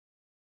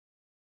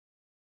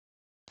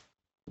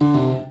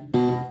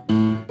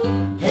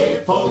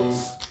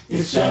folks,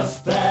 it's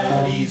just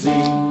that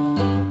easy.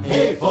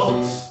 Hey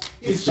folks,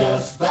 it's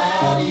just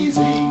that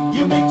easy.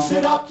 You mix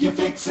it up, you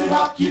fix it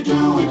up, you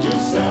do it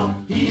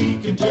yourself. He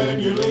can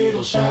turn your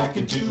little shack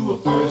into a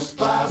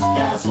first-class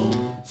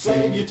castle.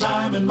 Save you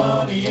time and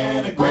money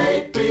and a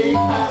great big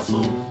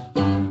hassle.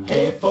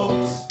 Hey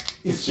folks,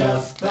 it's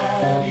just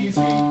that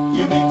easy.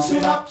 You mix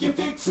it up, you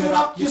fix it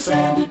up, you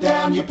sand it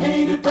down, you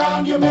paint it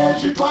brown, you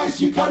measure twice,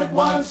 you cut it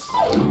once.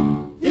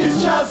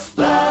 It's just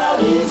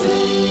that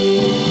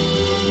easy.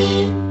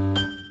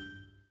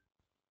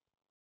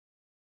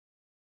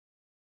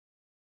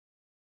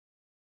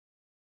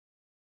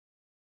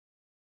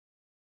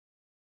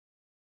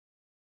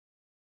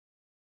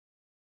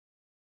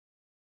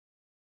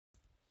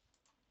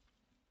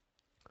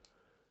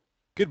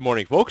 Good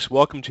morning, folks.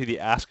 Welcome to the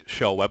Ask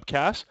Shell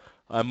webcast.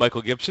 I'm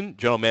Michael Gibson,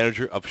 General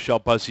Manager of Shell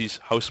Busey's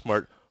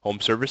HouseSmart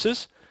Home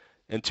Services.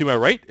 And to my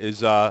right is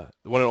the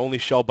one and only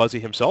Shell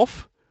Busey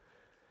himself.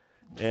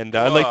 And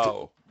I'd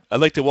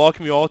like to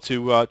welcome you all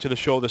to the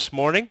show this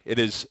morning. It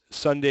is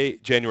Sunday,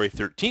 January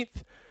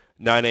 13th,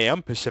 9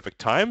 a.m. Pacific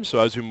time. So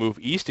as we move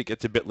east, it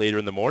gets a bit later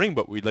in the morning,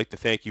 but we'd like to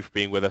thank you for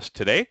being with us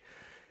today.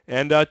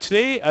 And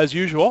today, as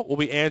usual, we'll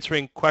be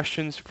answering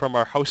questions from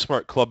our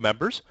HouseSmart Club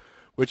members,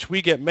 which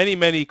we get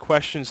many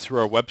questions through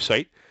our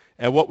website.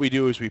 And what we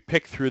do is we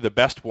pick through the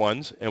best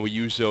ones, and we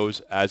use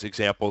those as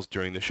examples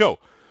during the show.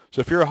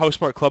 So if you're a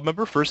HouseSmart Club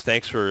member, first,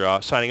 thanks for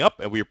signing up,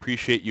 and we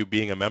appreciate you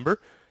being a member.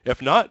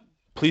 If not,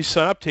 please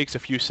sign up. It takes a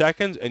few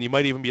seconds, and you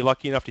might even be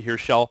lucky enough to hear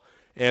Shell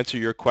answer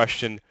your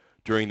question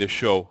during the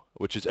show,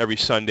 which is every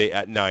Sunday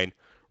at 9,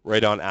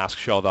 right on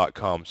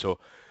AskShell.com. So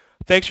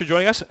thanks for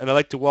joining us, and I'd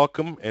like to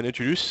welcome and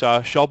introduce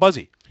Shell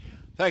Busey.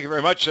 Thank you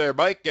very much there,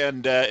 Mike.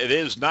 And it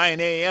is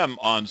 9 a.m.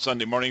 on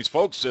Sunday mornings,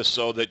 folks, just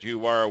so that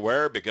you are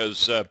aware,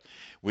 because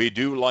we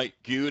do like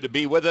you to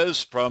be with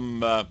us from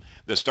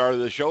the start of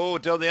the show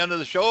until the end of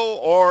the show,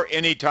 or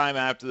any time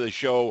after the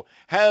show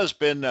has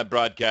been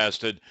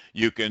broadcasted.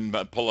 You can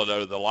pull it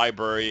out of the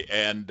library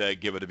and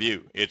give it a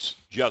view. It's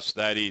just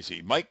that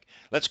easy. Mike,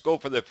 let's go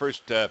for the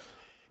first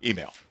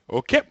email.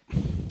 Okay.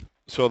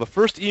 So the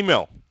first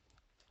email.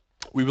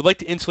 We would like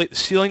to insulate the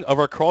ceiling of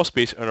our crawl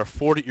space in our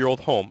 40-year-old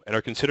home and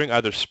are considering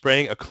either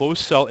spraying a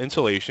closed cell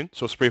insulation,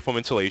 so spray foam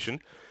insulation,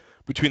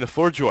 between the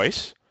floor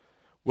joists,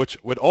 which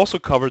would also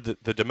cover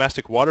the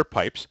domestic water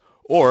pipes,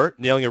 or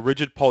nailing a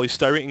rigid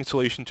polystyrene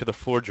insulation to the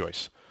floor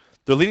joists.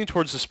 They're leaning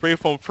towards the spray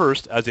foam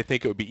first, as they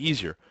think it would be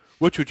easier.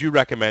 Which would you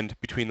recommend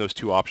between those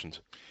two options?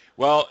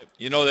 Well,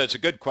 that's a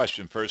good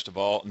question, first of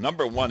all.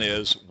 Number one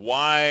is,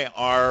 why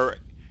are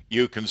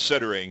you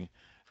considering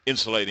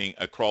insulating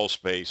a crawl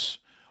space,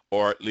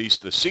 or at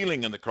least the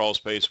ceiling in the crawl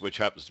space, which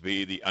happens to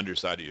be the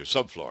underside of your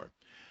subfloor?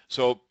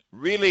 So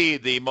really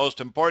the most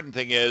important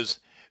thing is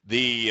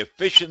the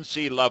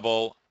efficiency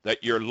level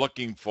that you're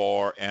looking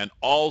for, and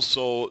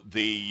also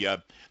the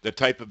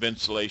type of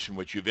insulation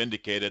which you've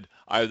indicated,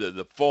 either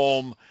the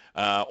foam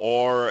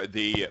or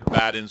the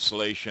batt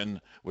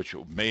insulation, which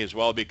may as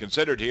well be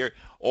considered here,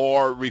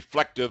 or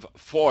reflective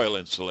foil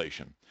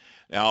insulation.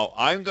 Now,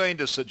 I'm going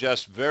to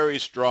suggest very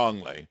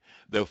strongly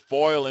the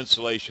foil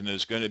insulation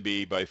is going to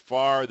be by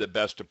far the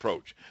best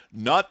approach.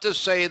 Not to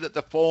say that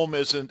the foam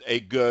isn't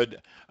a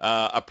good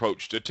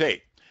approach to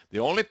take. The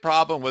only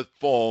problem with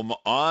foam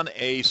on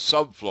a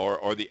subfloor,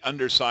 or the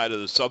underside of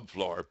the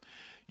subfloor,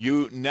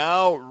 you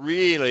now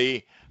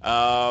really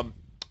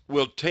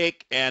will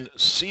take and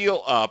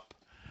seal up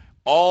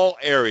all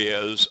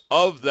areas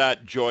of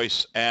that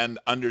joist and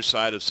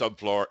underside of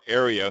subfloor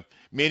area,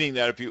 meaning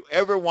that if you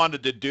ever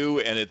wanted to do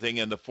anything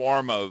in the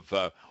form of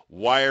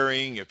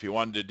wiring, if you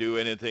wanted to do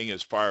anything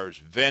as far as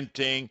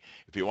venting,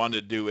 if you wanted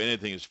to do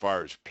anything as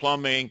far as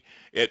plumbing,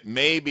 it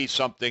may be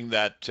something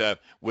that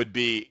would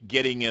be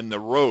getting in the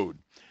road.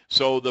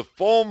 So the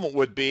foam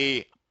would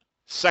be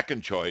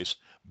second choice.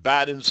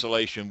 Batt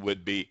insulation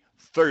would be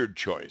third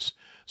choice.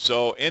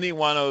 So any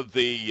one of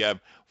the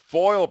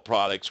foil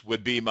products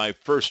would be my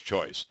first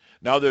choice.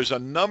 Now, there's a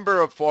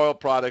number of foil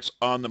products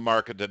on the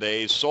market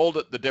today, sold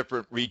at the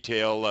different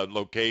retail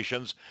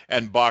locations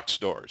and box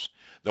stores.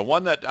 The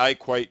one that I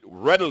quite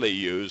readily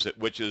use,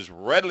 which is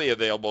readily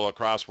available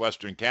across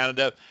Western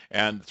Canada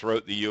and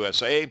throughout the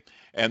USA,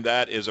 and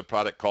that is a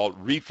product called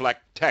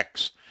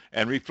Reflectex.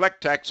 And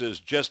Reflectex is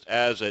just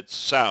as it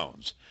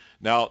sounds.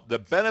 Now, the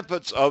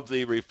benefits of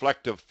the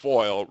reflective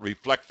foil,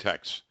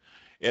 Reflectex,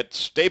 it's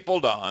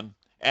stapled on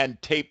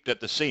and taped at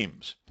the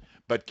seams.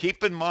 But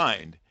keep in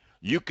mind,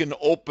 you can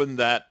open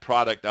that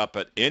product up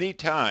at any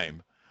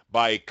time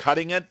by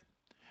cutting it,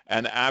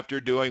 and after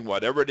doing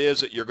whatever it is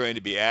that you're going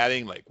to be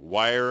adding, like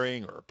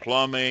wiring or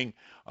plumbing,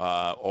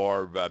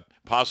 or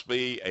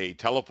possibly a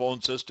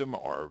telephone system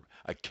or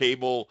a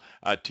cable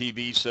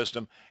TV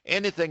system,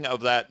 anything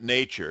of that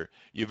nature,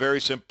 you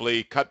very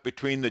simply cut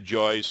between the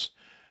joists,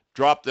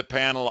 drop the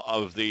panel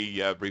of the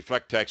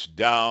Reflectex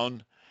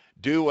down,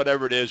 do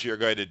whatever it is you're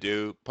going to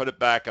do, put it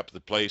back up to the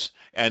place,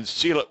 and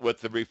seal it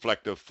with the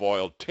reflective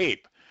foil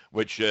tape,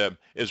 which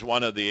is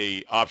one of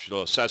the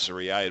optional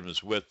accessory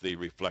items with the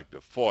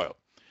reflective foil.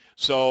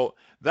 So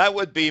that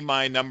would be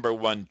my number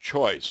one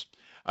choice.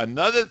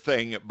 Another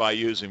thing by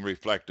using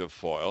reflective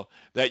foil,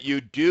 that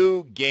you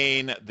do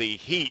gain the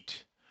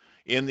heat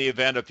in the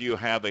event if you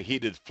have a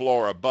heated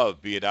floor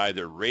above, be it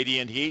either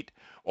radiant heat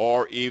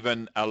or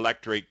even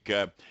electric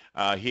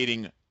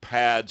heating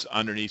pads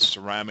underneath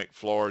ceramic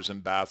floors in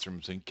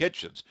bathrooms and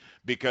kitchens,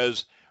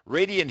 because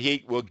radiant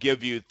heat will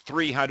give you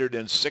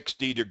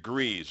 360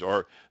 degrees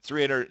or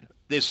 300,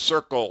 this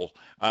circle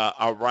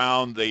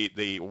around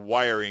the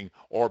wiring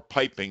or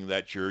piping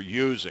that you're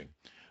using.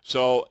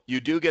 So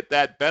you do get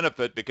that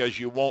benefit because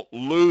you won't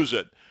lose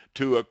it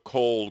to a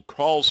cold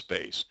crawl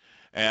space.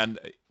 And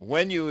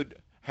when you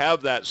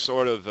have that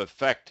sort of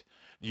effect,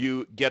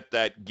 you get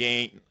that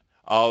gain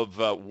of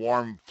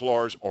warm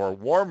floors or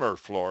warmer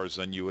floors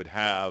than you would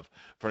have,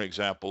 for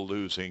example,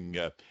 losing,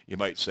 you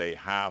might say,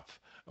 half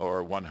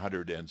or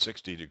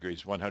 160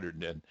 degrees,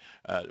 100 and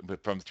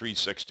from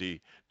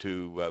 360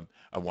 to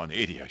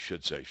 180, I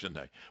should say, shouldn't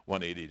I?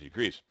 180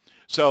 degrees.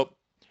 So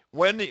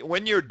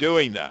when you're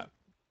doing that,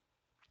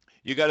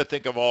 you got to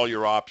think of all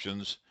your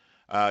options.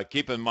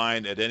 Keep in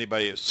mind that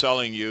anybody is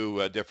selling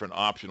you different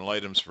optional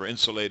items for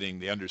insulating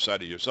the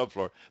underside of your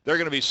subfloor, they're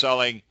going to be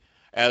selling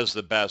as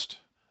the best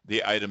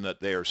the item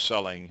that they are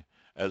selling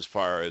as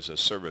far as a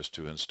service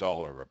to install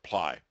or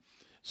apply.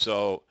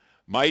 So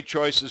my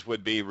choices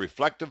would be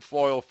reflective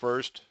foil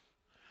first.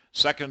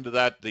 Second to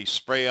that, the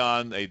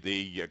spray-on,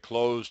 the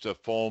closed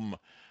foam.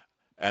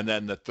 And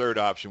then the third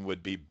option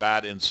would be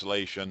batt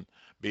insulation,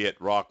 be it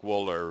rock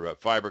wool or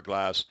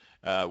fiberglass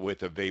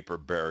with a vapor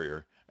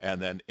barrier,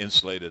 and then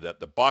insulated at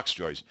the box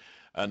joist.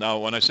 Now,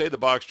 when I say the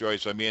box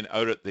joist, I mean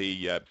out at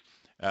the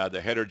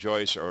header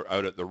joist or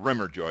out at the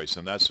rimmer joist,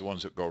 and that's the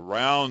ones that go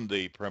around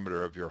the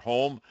perimeter of your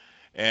home.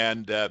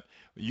 And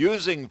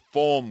using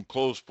foam,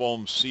 closed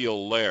foam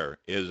seal layer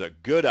is a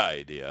good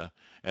idea,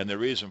 and the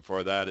reason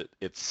for that,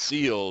 it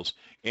seals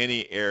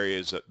any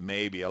areas that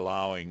may be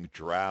allowing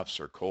drafts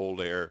or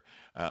cold air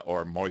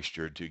or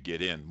moisture to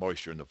get in,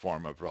 moisture in the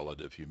form of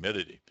relative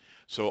humidity.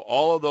 So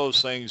all of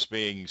those things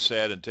being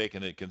said and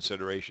taken into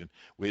consideration,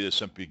 we just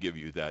simply give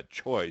you that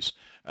choice.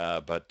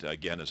 But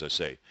again, as I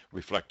say,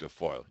 reflective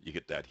foil, you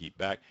get that heat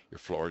back, your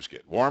floors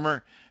get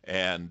warmer,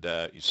 and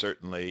you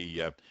certainly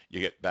you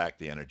get back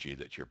the energy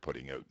that you're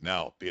putting out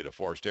now, be it a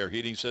forced air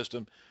heating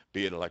system,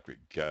 be it electric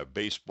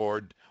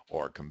baseboard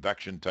or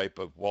convection type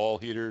of wall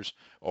heaters,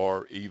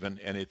 or even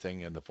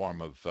anything in the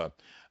form of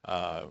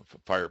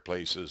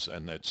fireplaces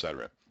and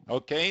etc.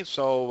 Okay,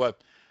 so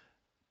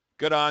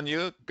good on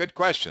you. Good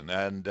question,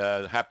 and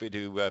happy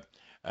to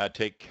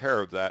take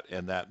care of that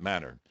in that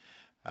manner.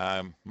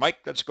 Mike,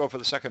 let's go for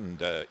the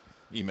second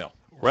email.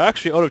 We're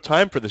actually out of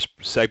time for this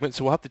segment,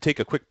 so we'll have to take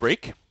a quick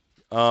break.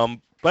 But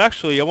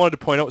actually, I wanted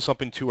to point out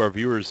something to our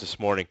viewers this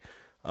morning.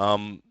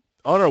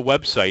 On our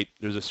website,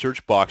 there's a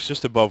search box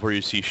just above where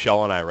you see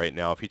Shell and I right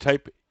now. If you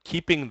type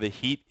 "keeping the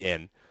heat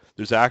in,"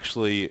 there's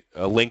actually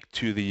a link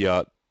to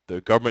the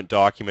government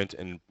document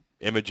and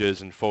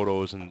images and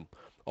photos and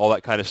all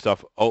that kind of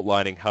stuff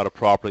outlining how to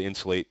properly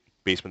insulate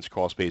basements,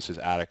 crawl spaces,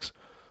 attics,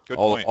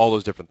 all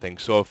those different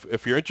things. So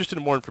if you're interested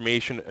in more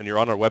information and you're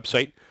on our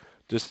website,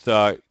 just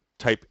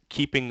type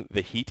 "keeping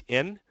the heat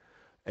in,"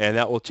 and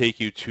that will take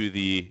you to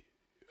the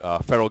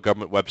federal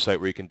government website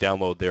where you can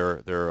download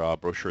their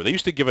brochure. They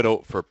used to give it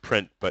out for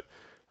print, but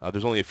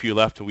there's only a few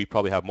left, and we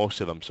probably have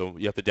most of them. So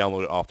you have to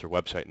download it off their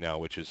website now,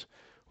 which is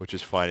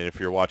fine. And if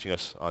you're watching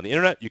us on the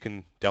internet, you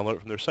can download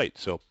it from their site.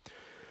 So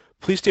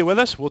please stay with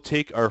us. We'll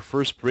take our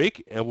first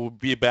break, and we'll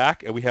be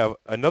back. And we have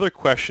another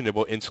question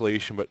about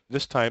insulation, but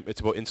this time it's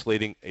about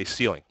insulating a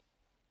ceiling.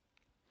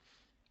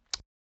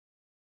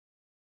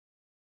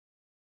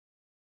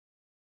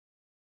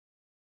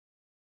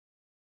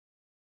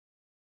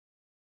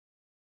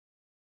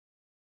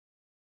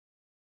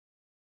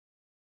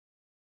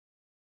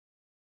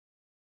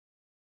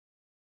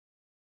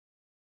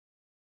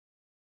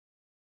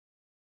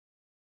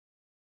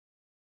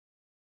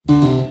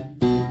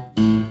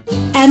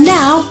 And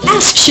now,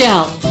 Ask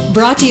Shell,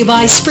 brought to you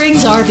by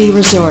Springs RV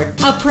Resort,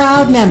 a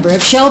proud member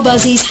of Shell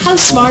Buzzy's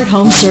House Smart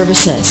Home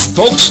Services.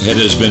 Folks, it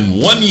has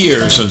been 1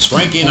 year since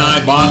Frankie and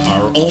I bought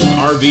our own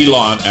RV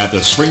lot at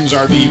the Springs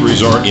RV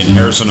Resort in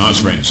Harrison Hot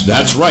Springs.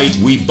 That's right,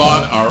 we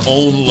bought our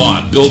own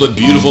lot, built a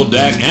beautiful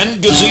deck and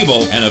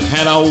gazebo, and have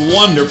had a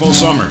wonderful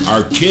summer.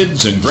 Our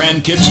kids and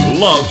grandkids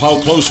love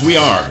how close we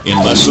are. In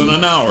less than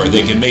an hour,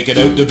 they can make it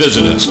out to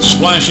visit us,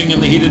 splashing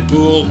in the heated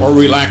pool or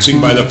relaxing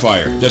by the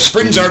fire. The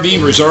Springs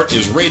RV Resort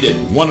is rated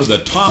one of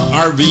the top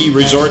RV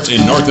resorts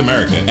in North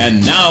America,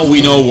 and now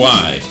we know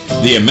why.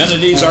 The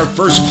amenities are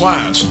first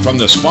class, from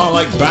the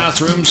spa-like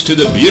bathrooms to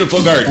the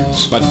beautiful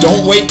gardens. But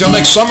don't wait till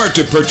next summer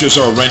to purchase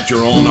or rent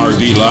your own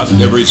RV lot.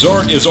 The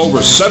resort is over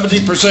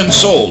 70%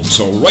 sold,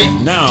 so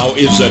right now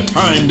is the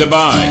time to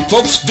buy.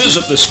 Folks,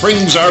 visit the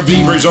Springs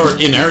RV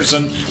Resort in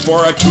Harrison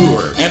for a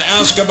tour and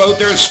ask about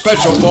their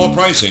special fall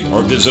pricing,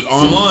 or visit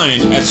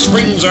online at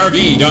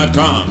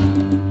springsrv.com.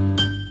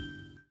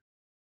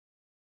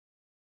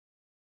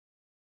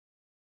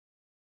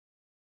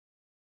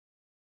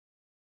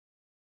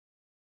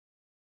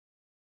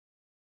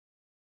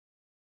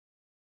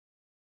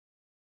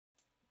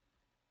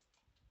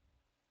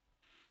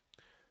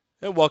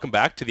 And welcome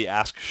back to the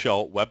Ask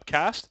Shell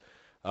webcast.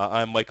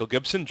 I'm Michael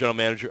Gibson, General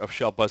Manager of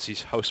Shell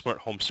Busey's HouseSmart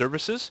Home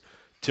Services.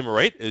 To my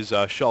right is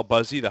Shell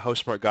Busey, the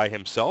HouseSmart guy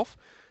himself.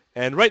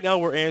 And right now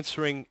we're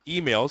answering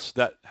emails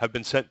that have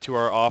been sent to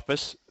our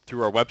office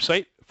through our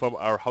website from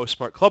our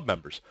HouseSmart Club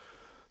members.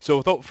 So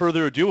without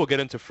further ado, we'll get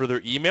into further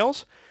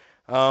emails.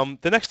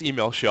 The next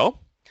email, Shell,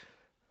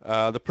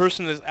 the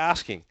person is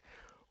asking,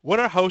 when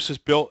our house was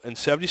built in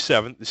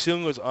 77, the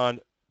ceiling was on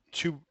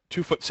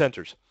two-foot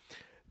centers.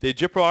 They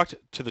gyprocked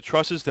to the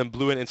trusses, then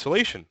blew in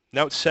insulation.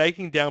 Now it's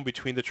sagging down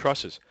between the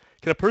trusses.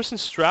 Can a person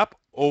strap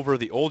over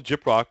the old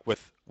gyprock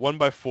with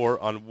 1x4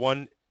 on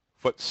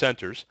 1-foot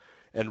centers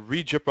and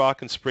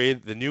re-gyprock and spray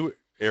the new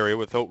area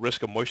without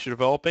risk of moisture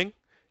developing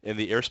in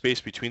the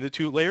airspace between the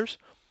two layers?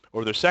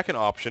 Or their second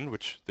option,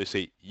 which they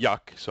say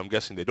yuck, so I'm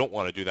guessing they don't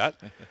want to do that,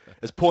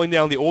 is pulling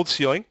down the old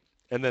ceiling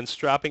and then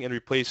strapping and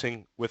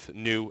replacing with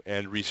new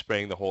and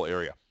respraying the whole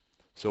area.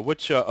 So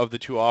which of the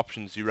two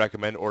options do you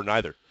recommend, or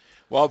neither?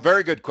 Well,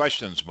 very good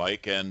questions,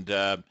 Mike. And,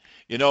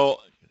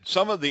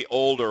 some of the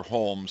older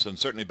homes, and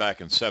certainly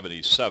back in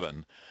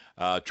 77,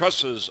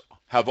 trusses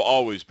have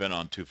always been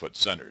on 2-foot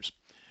centers.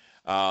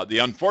 The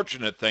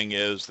unfortunate thing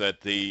is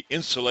that the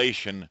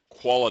insulation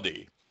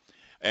quality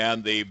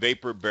and the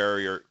vapor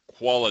barrier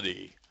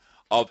quality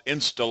of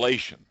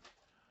installation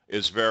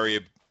is very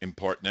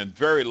important and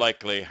very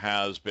likely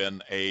has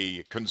been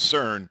a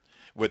concern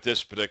with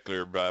this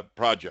particular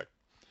project,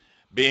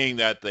 being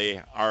that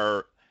they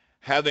are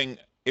having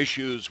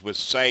issues with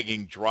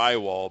sagging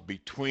drywall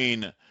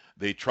between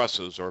the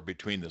trusses or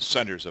between the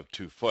centers of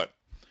 2 foot.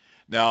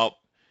 Now,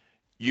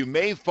 you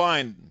may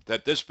find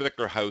that this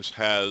particular house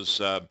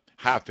has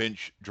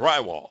half-inch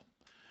drywall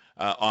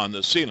on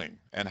the ceiling,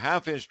 and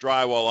half-inch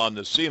drywall on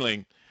the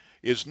ceiling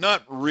is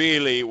not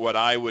really what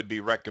I would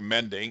be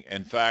recommending.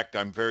 In fact,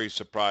 I'm very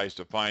surprised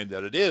to find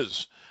that it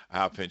is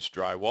half-inch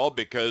drywall,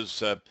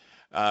 because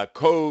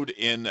code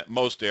in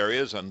most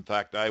areas, in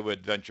fact, I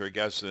would venture a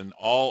guess in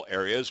all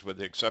areas, with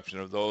the exception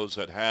of those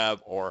that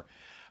have or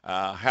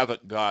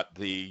haven't got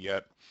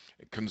the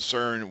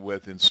concern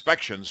with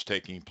inspections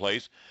taking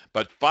place,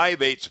 but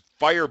 5/8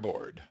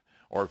 fireboard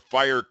or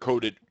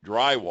fire-coated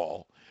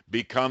drywall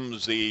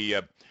becomes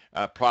the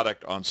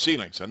product on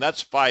ceilings, and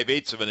that's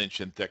 5/8 of an inch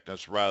in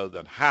thickness rather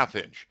than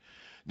half-inch.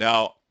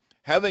 Now,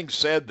 having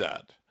said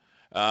that,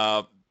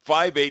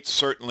 5/8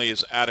 certainly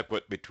is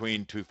adequate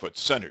between 2-foot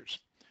centers.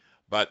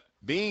 But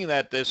being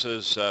that this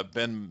has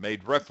been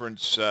made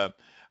reference to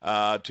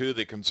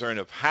the concern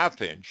of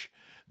half-inch,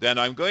 then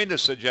I'm going to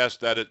suggest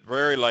that it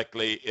very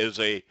likely is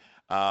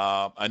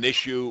an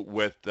issue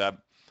with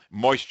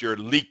moisture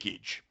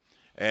leakage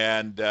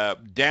and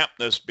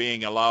dampness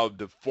being allowed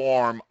to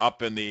form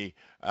up in the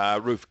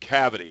roof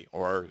cavity,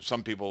 or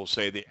some people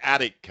say the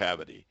attic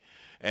cavity.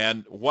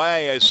 And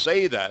why I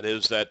say that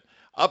is that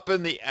up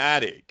in the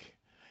attic,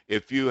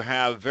 if you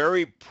have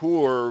very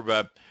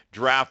poor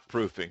draft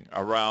proofing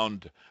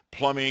around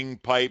plumbing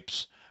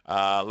pipes,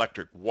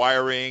 electric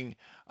wiring,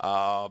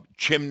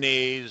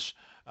 chimneys,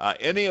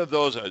 any of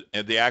those,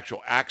 the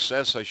actual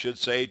access, I should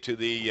say, to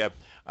the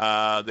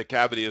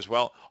cavity as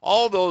well,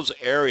 all those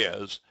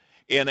areas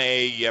in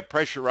a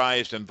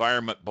pressurized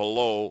environment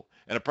below,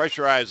 and a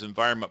pressurized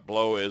environment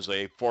below is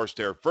a forced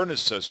air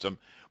furnace system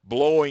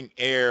blowing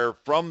air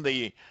from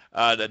the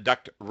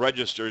duct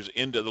registers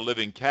into the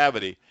living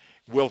cavity,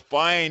 will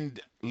find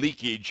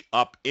leakage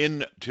up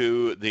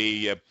into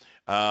the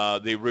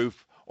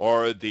roof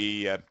or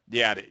the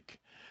attic.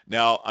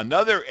 Now,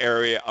 another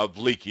area of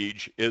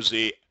leakage is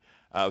the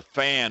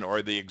fan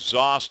or the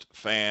exhaust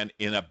fan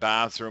in a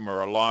bathroom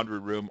or a laundry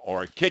room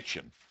or a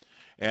kitchen.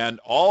 And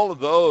all of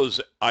those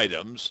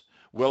items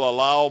will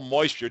allow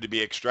moisture to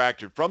be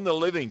extracted from the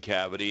living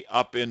cavity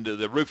up into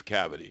the roof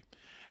cavity.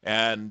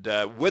 And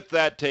with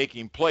that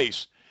taking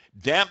place,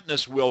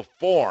 dampness will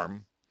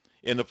form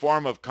in the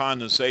form of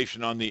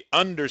condensation on the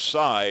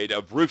underside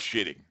of roof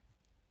sheeting.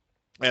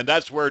 And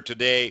that's where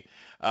today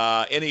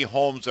any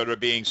homes that are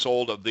being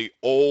sold of the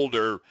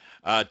older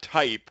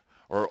type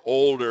or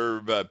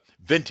older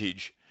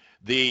vintage,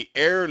 the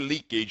air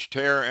leakage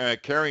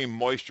carrying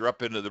moisture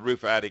up into the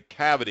roof attic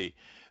cavity,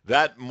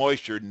 that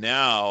moisture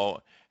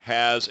now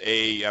has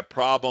a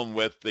problem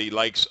with the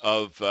likes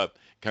of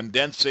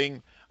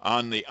condensing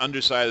on the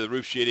underside of the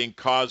roof sheeting,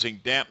 causing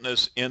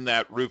dampness in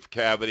that roof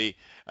cavity,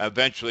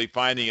 eventually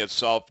finding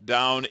itself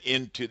down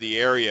into the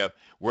area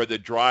where the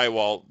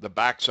drywall, the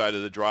backside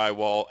of the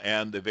drywall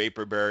and the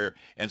vapor barrier,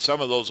 and some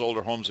of those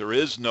older homes, there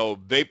is no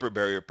vapor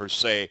barrier per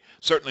se,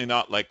 certainly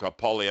not like a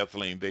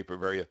polyethylene vapor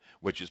barrier,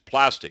 which is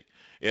plastic.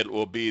 It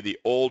will be the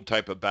old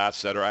type of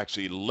bats that are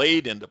actually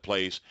laid into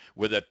place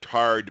with a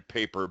tarred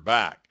paper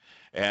back.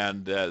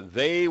 And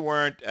they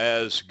weren't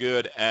as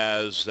good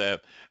as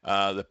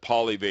the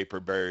poly vapor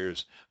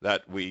barriers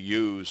that we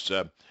used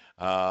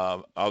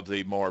of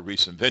the more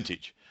recent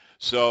vintage.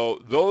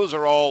 So those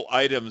are all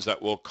items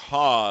that will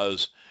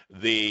cause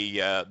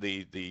the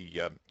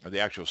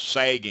actual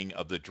sagging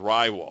of the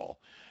drywall.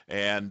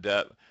 And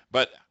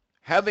but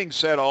having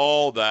said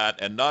all that,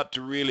 and not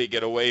to really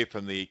get away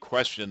from the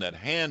question at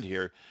hand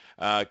here,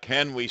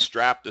 can we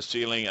strap the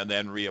ceiling and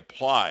then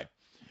reapply?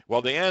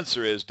 Well, the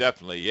answer is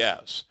definitely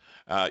yes.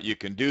 You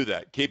can do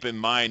that. Keep in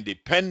mind,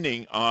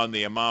 depending on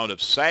the amount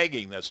of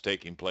sagging that's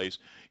taking place,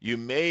 you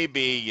may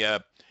be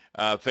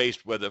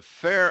faced with a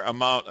fair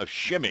amount of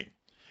shimming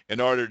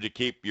in order to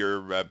keep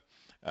your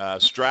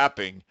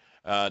strapping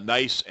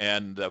nice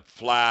and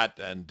flat,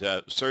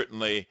 and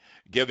certainly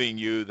giving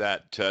you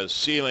that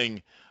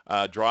ceiling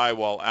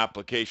drywall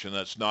application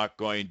that's not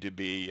going to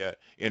be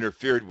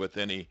interfered with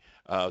any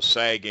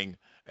sagging,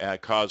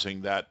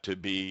 causing that to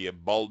be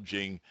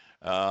bulging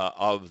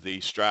of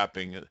the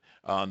strapping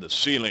on the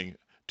ceiling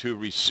to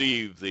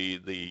receive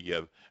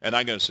the and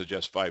I'm going to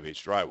suggest 5/8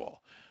 drywall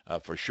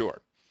for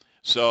sure.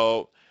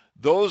 So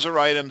those are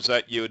items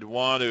that you'd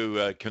want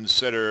to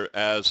consider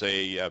as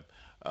a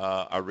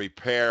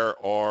repair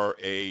or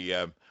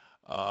a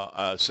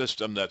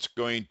system that's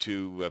going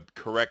to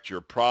correct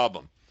your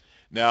problem.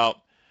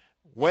 Now,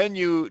 when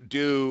you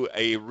do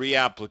a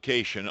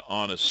reapplication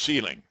on a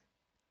ceiling,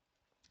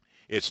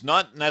 it's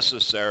not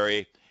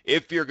necessary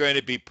if you're going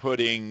to be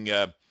putting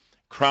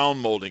crown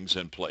moldings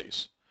in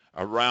place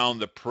around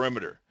the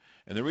perimeter.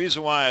 And the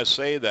reason why I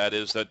say that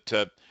is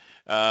that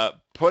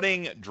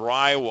putting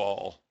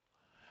drywall,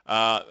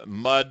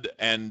 mud,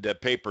 and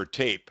paper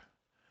tape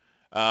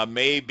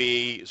may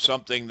be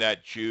something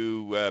that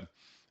you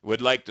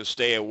would like to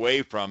stay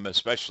away from,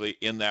 especially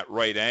in that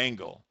right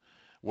angle,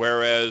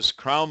 whereas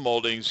crown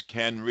moldings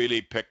can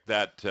really pick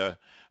that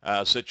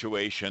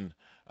situation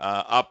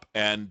up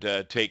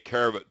and take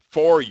care of it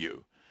for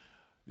you.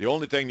 The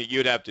only thing that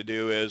you'd have to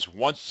do is,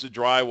 once the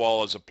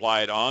drywall is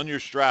applied on your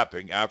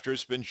strapping, after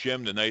it's been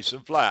shimmed and nice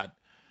and flat,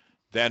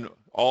 then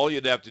all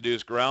you'd have to do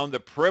is ground the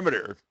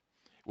perimeter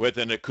with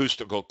an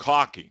acoustical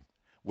caulking,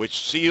 which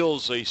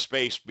seals the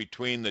space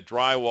between the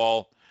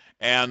drywall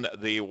and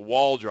the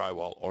wall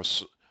drywall,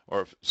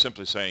 or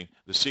simply saying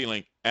the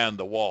ceiling and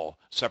the wall,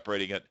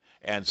 separating it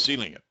and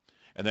sealing it,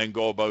 and then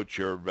go about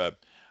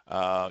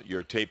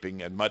your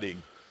taping and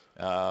mudding,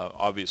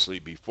 obviously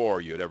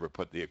before you'd ever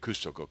put the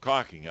acoustical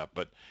caulking up.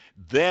 But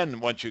then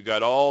once you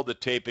got all the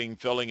taping,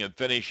 filling, and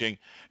finishing,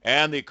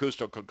 and the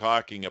acoustical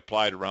caulking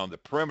applied around the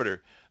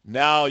perimeter,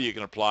 now you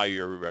can apply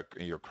your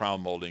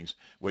crown moldings,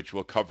 which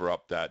will cover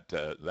up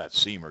that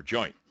seam or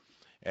joint,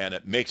 and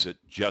it makes it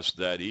just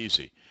that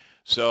easy.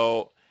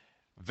 So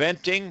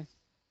venting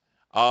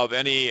of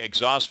any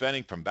exhaust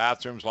venting from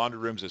bathrooms, laundry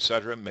rooms,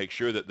 etc., make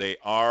sure that they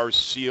are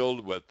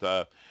sealed with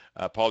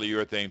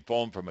polyurethane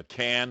foam from a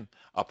can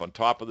up on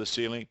top of the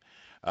ceiling.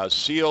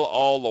 Seal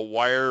all the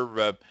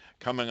wire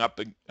coming up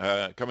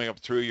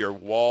through your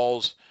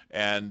walls,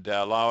 and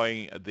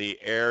allowing the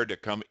air to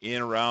come in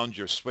around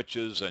your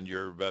switches and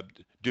your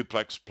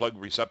duplex plug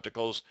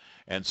receptacles,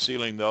 and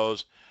sealing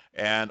those,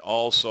 and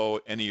also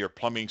any of your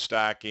plumbing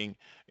stacking,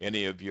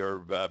 any of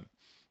your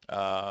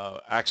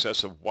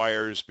access of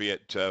wires, be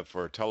it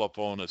for a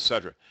telephone,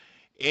 etc.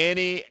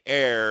 Any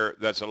air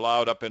that's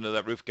allowed up into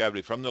that roof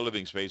cavity from the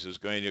living space is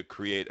going to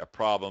create a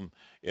problem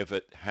if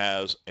it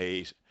has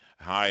a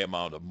high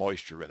amount of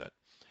moisture in it.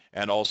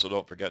 And also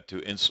don't forget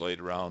to insulate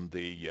around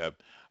the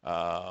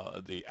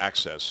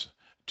access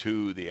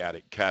to the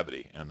attic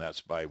cavity, and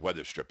that's by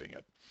weather stripping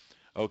it.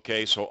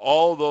 Okay, so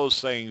all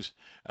those things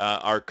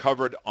are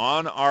covered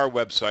on our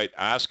website,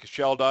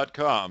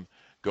 askshell.com.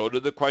 Go to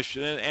the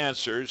question and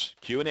answers,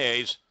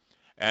 Q&As,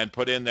 and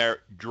put in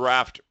there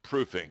draft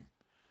proofing.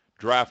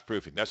 Draft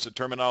proofing, that's the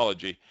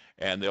terminology,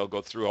 and they'll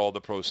go through all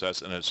the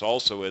process. And it's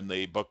also in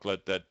the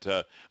booklet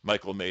that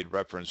Michael made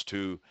reference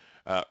to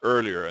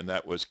earlier, and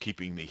that was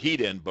Keeping the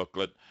Heat In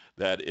booklet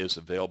that is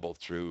available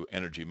through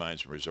Energy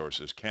Mines and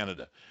Resources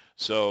Canada.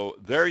 So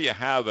there you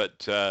have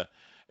it,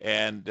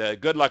 and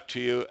good luck to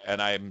you,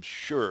 and I'm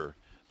sure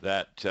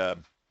that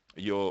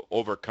you'll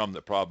overcome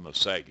the problem of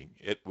sagging.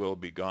 It will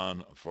be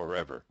gone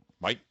forever.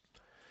 Mike?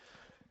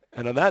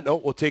 And on that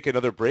note, we'll take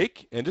another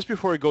break. And just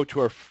before we go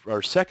to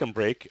our second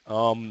break,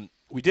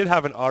 we did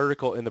have an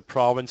article in the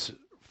province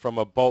from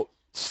about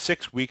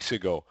 6 weeks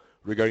ago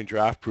regarding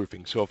draft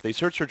proofing. So if they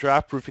search for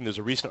draft proofing, there's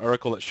a recent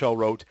article that Shell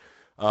wrote.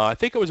 I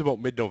think it was about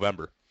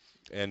mid-November.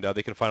 And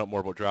they can find out more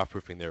about draft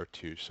proofing there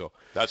too. So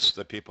that's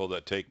the people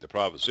that take the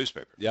province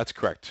newspaper. Yeah, that's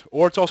correct.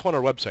 Or it's also on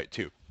our website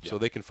too. Yeah. So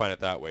they can find it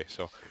that way.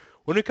 So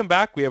when we come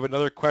back, we have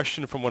another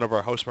question from one of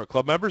our HouseSmart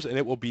Club members, and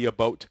it will be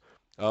about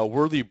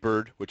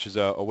Whirlybird, which is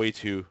a way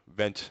to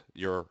vent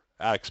your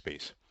attic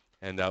space.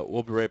 And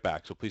we'll be right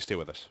back, so please stay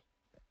with us.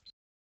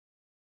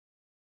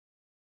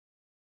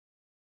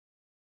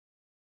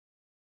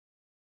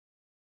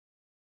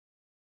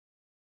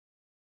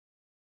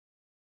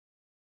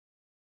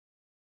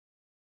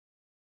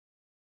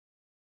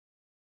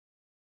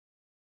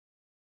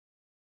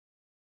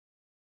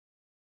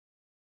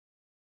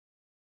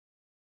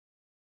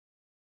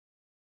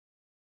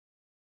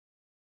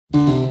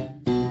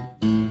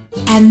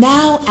 And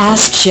now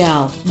Ask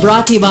Shell,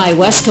 brought to you by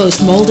West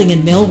Coast Molding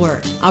and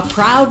Millwork, a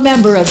proud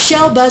member of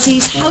Shell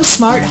Busey's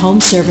HouseSmart Home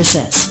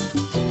Services.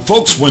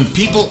 Folks, when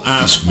people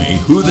ask me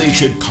who they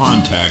should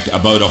contact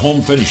about a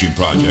home finishing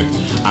project,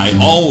 I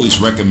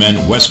always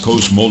recommend West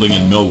Coast Molding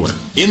and Millwork.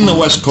 In the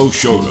West Coast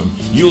showroom,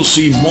 you'll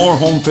see more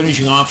home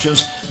finishing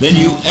options than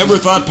you ever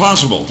thought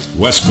possible.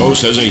 West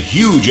Coast has a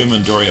huge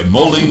inventory of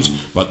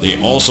moldings, but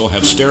they also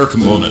have stair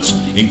components,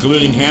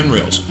 including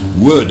handrails,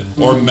 wood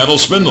or metal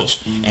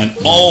spindles, and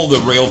all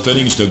the rail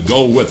fittings to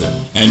go with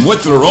it. And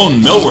with their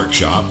own millwork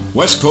shop,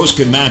 West Coast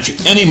can match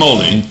any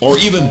molding or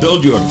even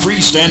build you a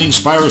freestanding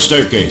spiral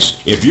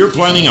staircase. If you're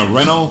planning a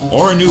reno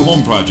or a new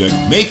home project,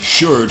 make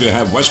sure to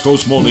have West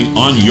Coast Molding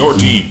on your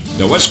team.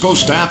 The West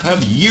Coast staff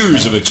have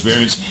years of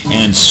experience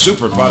and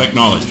super product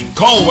knowledge.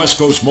 Call West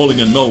Coast Molding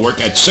and Millwork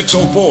at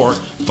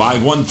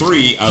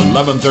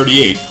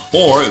 604-513-1138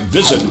 or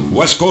visit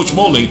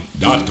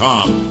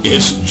westcoastmolding.com.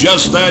 It's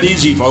just that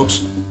easy,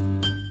 folks.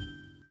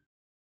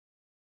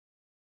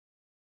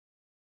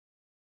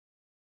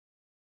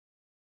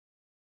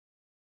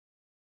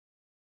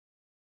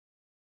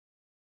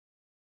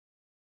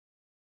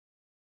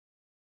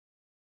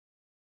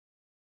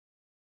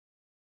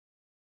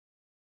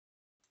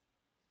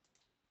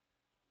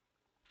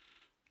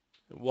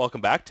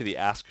 Welcome back to the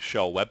Ask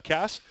Shell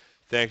webcast.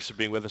 Thanks for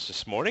being with us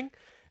this morning.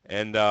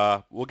 And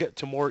we'll get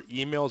to more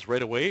emails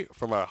right away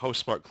from our House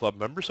Smart Club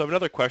members. So I have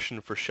another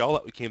question for Shell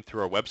that came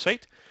through our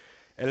website.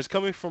 And it's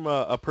coming from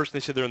a person,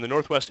 they said they're in the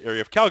northwest area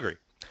of Calgary.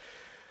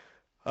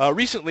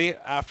 Recently,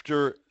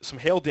 after some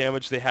hail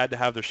damage, they had to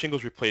have their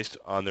shingles replaced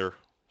on their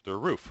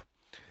roof.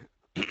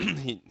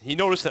 He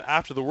noticed that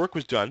after the work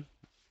was done,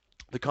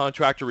 the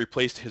contractor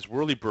replaced his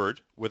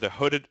whirly-bird with a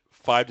hooded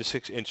 5 to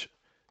 6 inch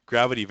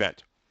gravity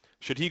vent.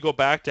 Should he go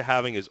back to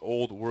having his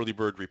old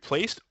whirly-bird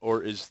replaced,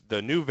 or is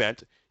the new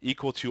vent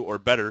equal to or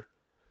better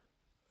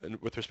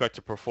with respect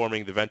to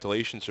performing the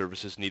ventilation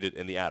services needed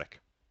in the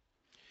attic?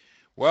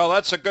 Well,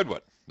 that's a good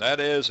one. That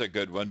is a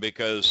good one,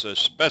 because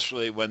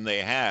especially when they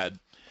had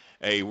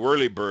a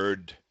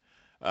whirly-bird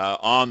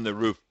on the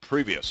roof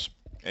previous.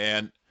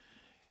 And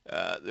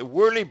the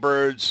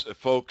whirly-birds,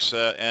 folks,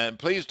 and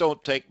please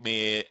don't take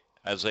me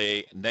as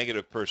a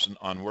negative person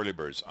on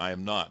whirlybirds. I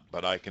am not.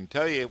 But I can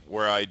tell you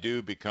where I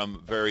do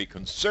become very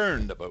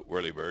concerned about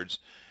whirlybirds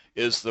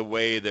is the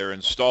way they're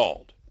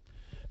installed.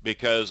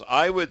 Because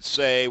I would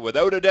say,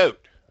 without a doubt,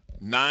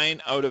 9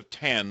 out of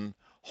 10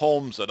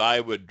 homes that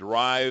I would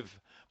drive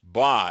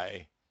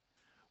by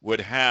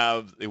would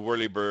have the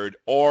whirlybird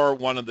or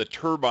one of the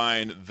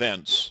turbine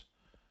vents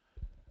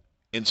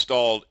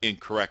installed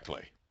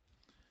incorrectly.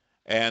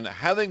 And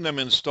having them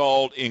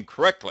installed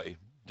incorrectly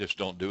just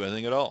don't do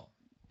anything at all.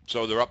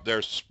 So they're up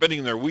there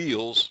spinning their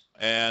wheels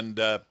and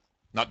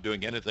not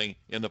doing anything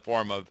in the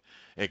form of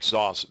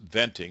exhaust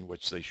venting,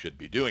 which they should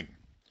be doing.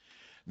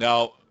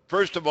 Now,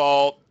 first of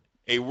all,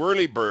 a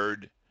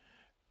whirlybird,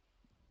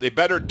 the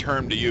better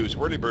term to use,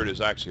 whirlybird is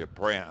actually a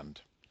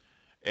brand.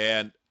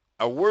 And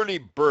a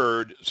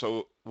whirlybird,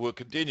 so we'll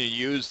continue to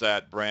use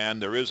that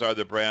brand. There is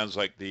other brands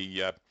like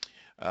the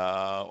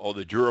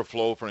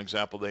Duraflow, for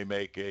example. They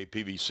make a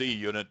PVC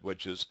unit,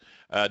 which is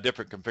a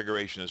different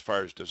configuration as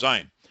far as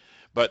design.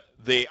 But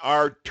they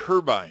are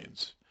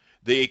turbines.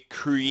 They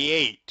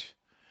create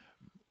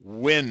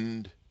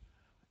wind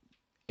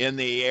in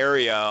the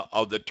area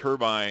of the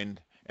turbine,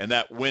 and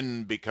that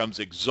wind becomes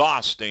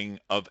exhausting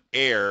of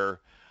air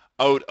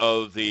out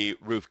of the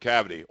roof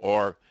cavity.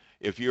 Or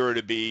if you were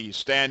to be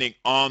standing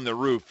on the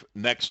roof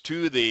next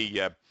to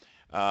the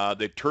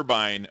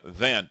turbine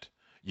vent,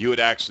 you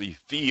would actually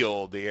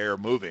feel the air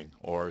moving,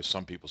 or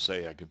some people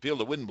say, I can feel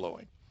the wind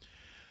blowing.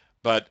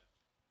 But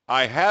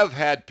I have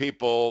had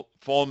people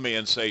phone me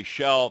and say,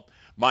 Shell,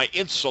 my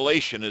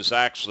insulation is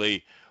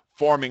actually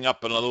forming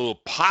up in a little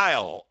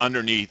pile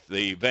underneath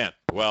the vent.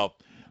 Well,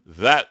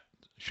 that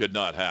should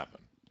not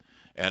happen.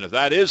 And if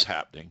that is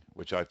happening,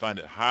 which I find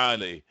it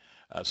highly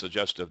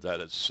suggestive that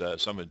it's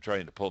someone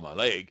trying to pull my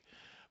leg,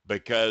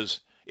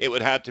 because it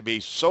would have to be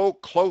so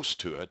close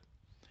to it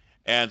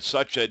and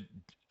such a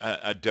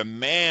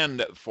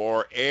demand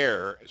for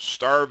air,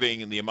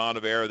 starving the amount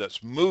of air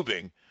that's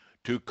moving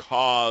to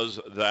cause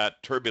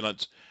that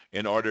turbulence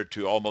in order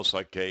to almost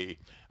like a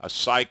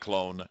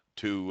cyclone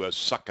to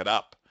suck it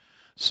up.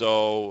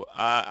 So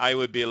I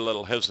would be a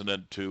little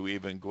hesitant to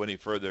even go any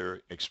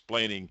further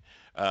explaining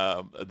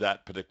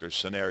that particular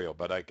scenario,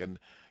 but I can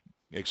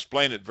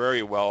explain it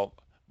very well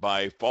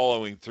by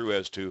following through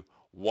as to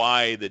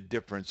why the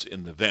difference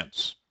in the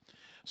vents.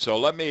 So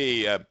let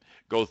me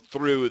go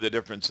through the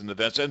difference in the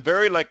vents, and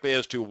very likely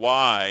as to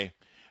why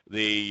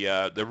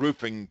the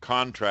roofing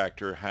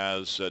contractor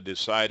has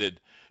decided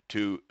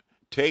to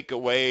take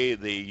away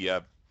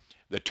the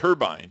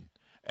turbine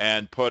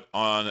and put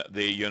on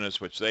the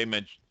units which they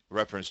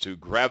reference to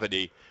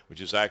gravity, which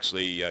is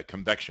actually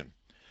convection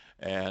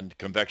and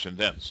convection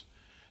vents.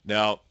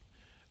 Now,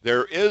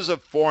 there is a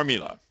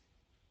formula.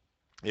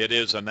 It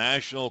is a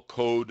national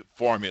code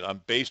formula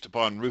based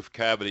upon roof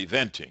cavity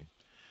venting,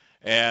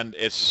 and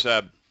it's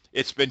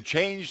been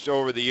changed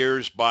over the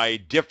years by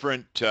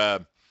different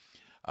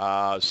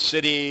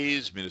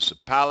cities,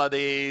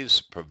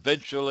 municipalities,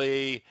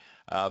 provincially,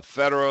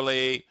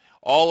 federally,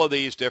 all of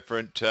these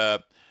different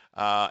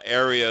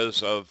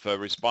areas of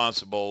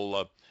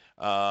responsible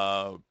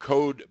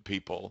code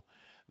people,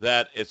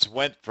 that it's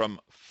went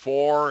from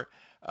 4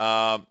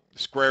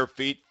 square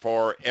feet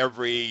for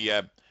every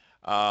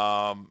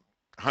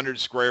 100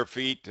 square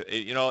feet.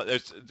 You know,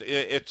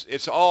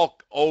 it's all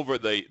over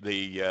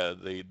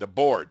the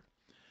board.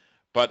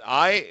 But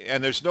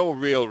and there's no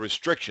real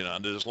restriction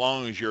on it as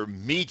long as you're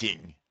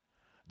meeting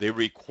the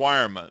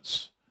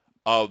requirements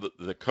of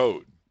the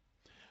code.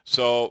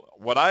 So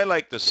what I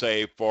like to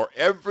say, for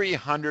every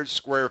 100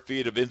 square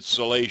feet of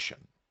insulation,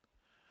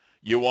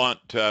 you want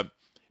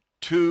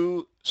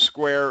 2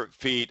 square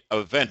feet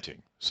of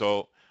venting.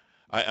 So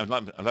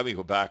let me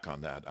go back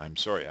on that. I'm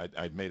sorry,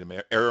 I made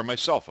an error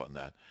myself on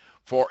that.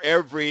 For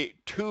every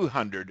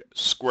 200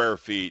 square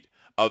feet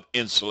of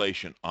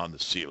insulation on the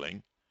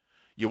ceiling,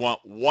 you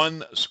want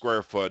 1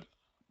 square foot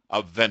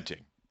of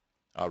venting.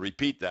 I'll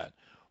repeat that.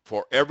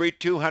 For every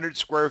 200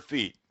 square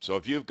feet, so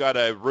if you've got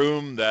a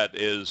room that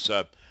is,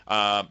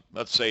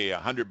 let's say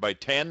 100 by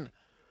 10,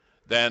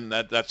 then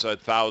that's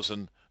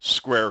 1,000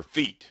 square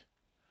feet.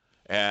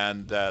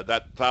 And that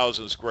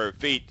 1,000 square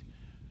feet,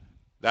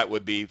 that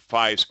would be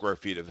 5 square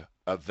feet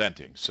of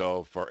venting.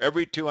 So for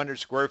every 200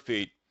 square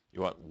feet,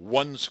 you want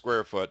 1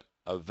 square foot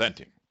of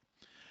venting.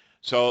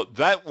 So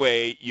that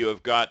way you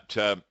have got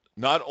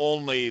not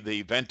only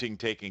the venting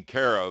taken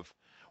care of,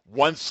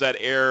 once that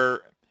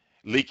air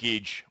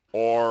leakage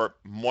or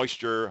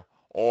moisture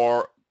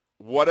or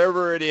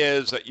whatever it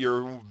is that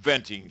you're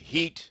venting,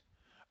 heat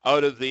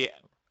out of the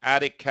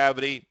attic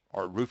cavity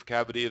or roof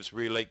cavity as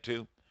we relate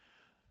to,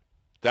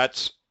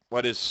 that's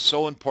what is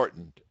so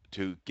important,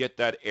 to get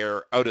that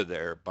air out of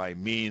there by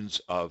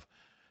means of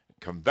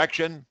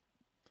convection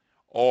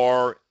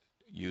or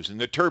using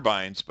the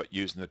turbines, but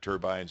using the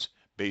turbines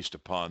based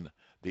upon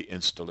the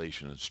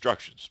installation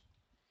instructions.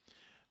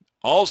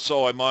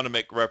 Also, I want to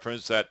make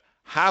reference that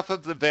half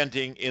of the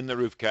venting in the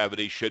roof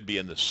cavity should be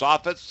in the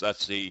soffits,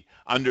 that's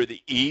under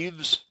the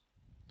eaves,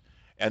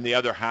 and the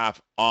other half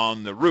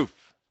on the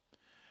roof.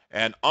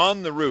 And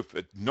on the roof,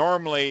 it's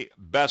normally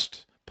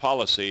best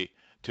policy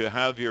to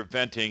have your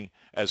venting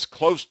as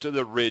close to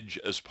the ridge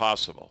as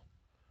possible.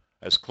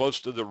 As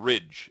close to the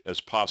ridge as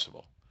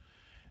possible.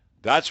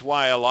 That's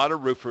why a lot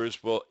of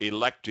roofers will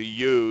elect to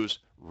use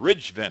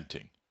ridge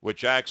venting,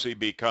 which actually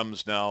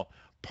becomes now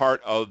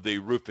part of the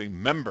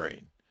roofing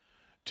membrane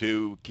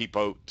to keep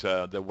out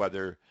the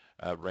weather,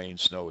 rain,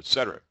 snow,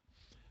 etc.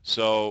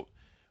 So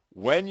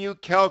when you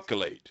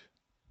calculate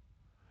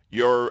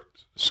your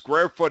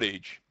square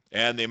footage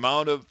and the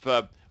amount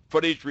of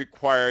footage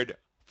required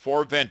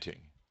for venting,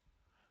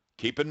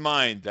 keep in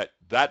mind that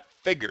that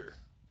figure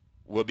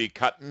will be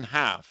cut in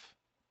half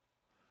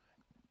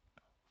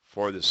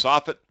for the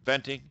soffit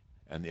venting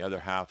and the other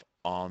half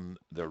on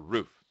the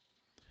roof.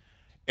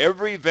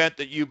 Every vent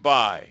that you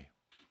buy,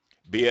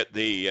 be it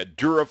the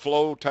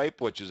Duraflow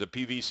type, which is a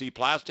PVC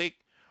plastic,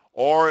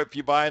 or if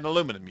you buy an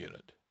aluminum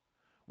unit,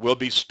 will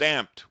be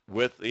stamped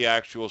with the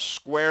actual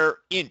square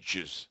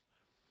inches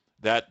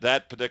that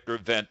that particular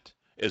vent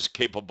is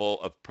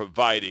capable of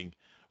providing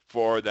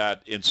for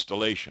that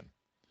installation.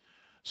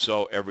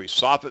 So every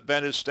soffit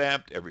vent is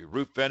stamped, every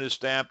roof vent is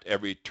stamped,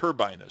 every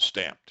turbine is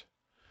stamped.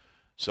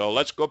 So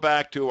let's go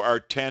back to our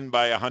 10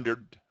 by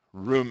 100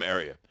 room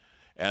area.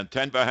 And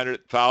 10 by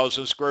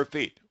 100,000 square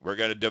feet. We're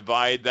going to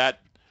divide that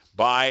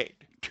by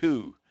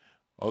 2.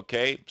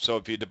 Okay, so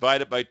if you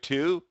divide it by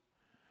 2,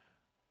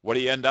 what do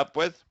you end up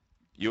with?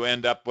 You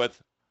end up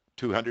with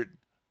 200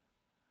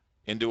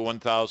 into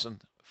 1,000,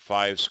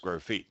 5 square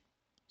feet.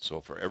 So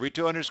for every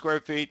 200 square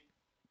feet,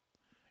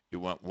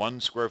 you want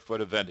 1 square foot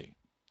of venting.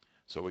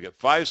 So we get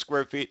 5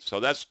 square feet. So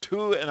that's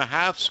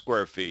 2.5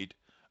 square feet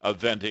of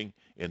venting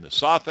in the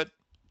soffit,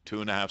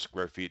 2.5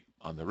 square feet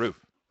on the roof.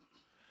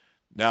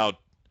 Now,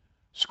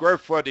 square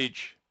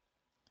footage,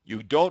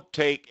 you don't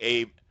take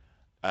a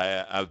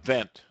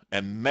vent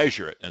and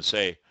measure it and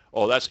say,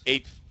 oh, that's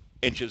 8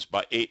 inches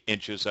by 8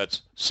 inches,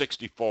 that's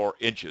 64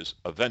 inches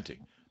of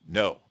venting.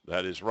 No,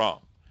 that is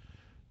wrong.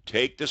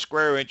 Take the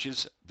square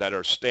inches that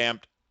are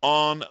stamped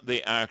on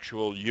the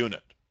actual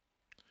unit.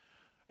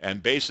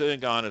 And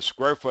basing on a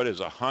square foot is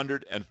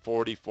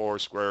 144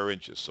 square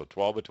inches. So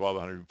 12 by 12,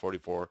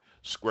 144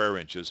 square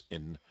inches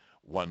in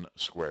 1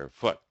 square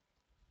foot.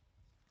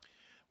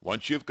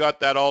 Once you've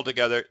got that all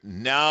together,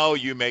 now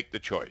you make the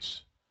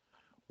choice.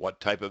 What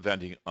type of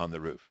venting on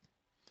the roof?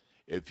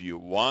 If you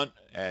want,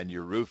 and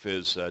your roof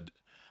is a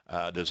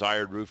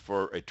desired roof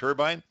for a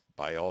turbine,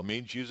 by all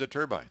means use a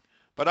turbine.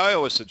 But I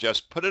always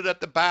suggest put it at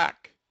the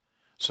back,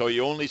 so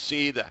you only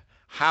see the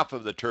half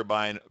of the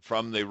turbine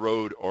from the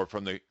road or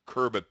from the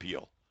curb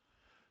appeal.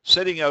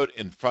 Sitting out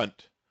in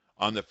front,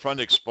 on the front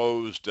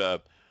exposed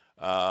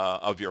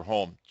of your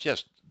home,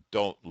 just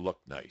don't look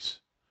nice.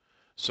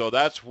 So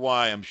that's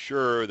why I'm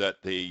sure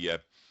that the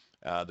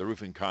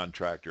roofing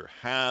contractor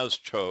has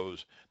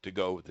chose to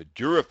go with the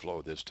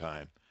Duraflow this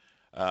time,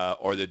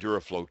 or the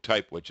Duraflow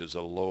type, which is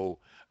a low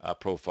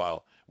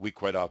profile. We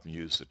quite often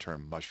use the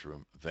term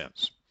mushroom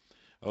vents.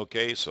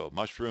 Okay, so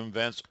mushroom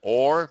vents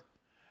or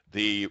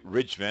the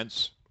ridge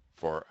vents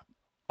for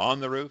on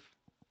the roof,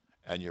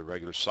 and your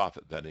regular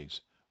soffit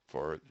ventings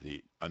for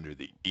the under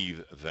the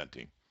eave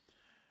venting.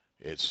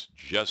 It's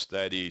just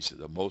that easy.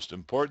 The most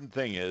important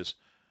thing is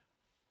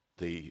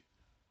the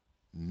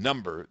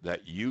number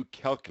that you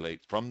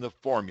calculate from the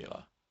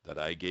formula that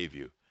I gave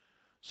you.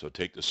 So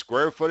take the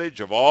square footage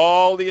of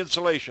all the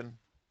insulation,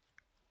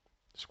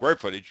 square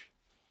footage,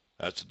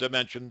 that's the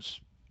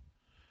dimensions,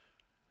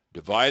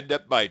 divide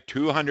that by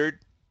 200.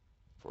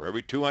 For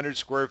every 200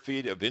 square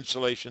feet of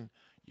insulation,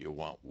 you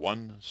want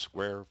 1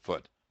 square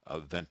foot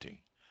of venting,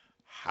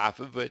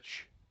 half of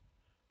which,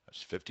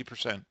 that's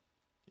 50%,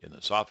 in the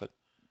soffit,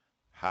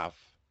 half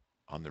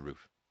on the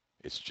roof.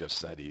 It's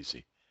just that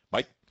easy.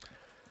 Mike?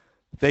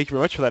 Thank you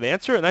very much for that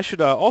answer. And I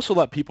should also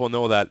let people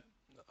know that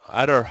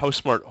at our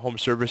HouseSmart Home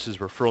Services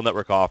Referral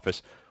Network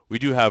office, we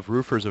do have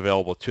roofers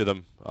available to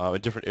them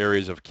in different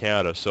areas of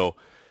Canada. So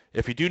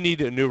if you do need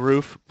a new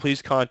roof,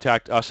 please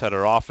contact us at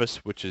our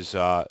office, which is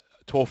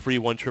toll-free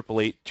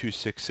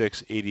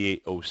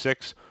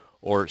 1-888-266-8806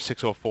 or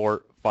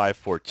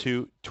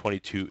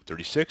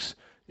 604-542-2236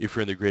 if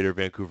you're in the Greater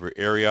Vancouver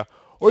area.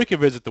 Or you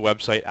can visit the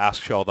website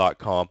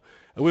askshell.com.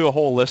 And we have a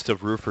whole list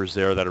of roofers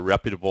there that are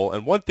reputable.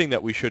 And one thing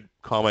that we should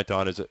comment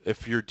on is that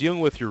if you're dealing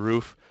with your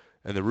roof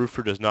and the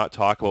roofer does not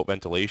talk about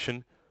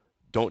ventilation,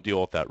 don't deal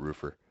with that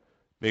roofer.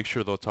 Make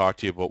sure they'll talk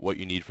to you about what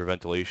you need for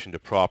ventilation to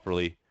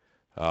properly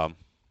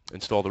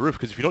install the roof.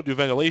 Because if you don't do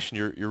ventilation,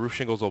 your roof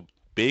shingles will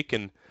bake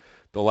and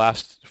they'll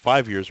last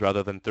 5 years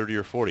rather than 30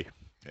 or 40.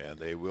 And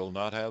they will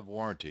not have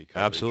warranty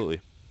coverage. Absolutely.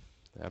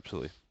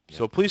 Absolutely. Yeah.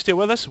 So please stay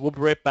with us. We'll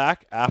be right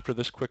back after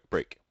this quick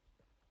break.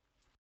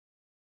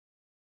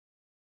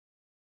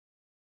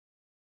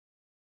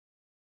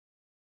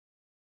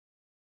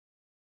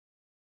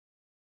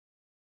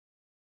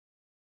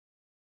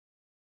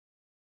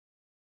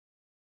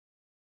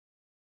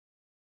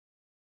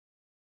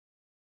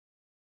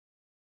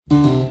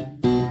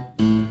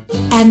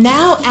 And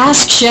now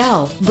Ask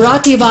Shell,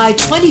 brought to you by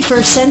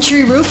 21st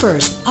Century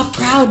Roofers, a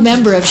proud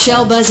member of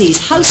Shell Buzzy's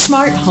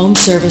HouseSmart Home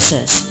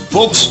Services.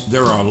 Folks,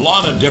 there are a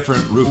lot of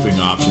different roofing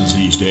options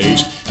these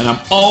days, and I'm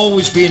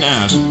always being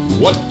asked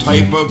what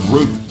type of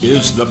roof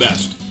is the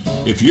best.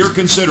 If you're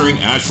considering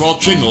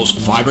asphalt shingles,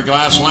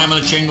 fiberglass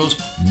laminate shingles,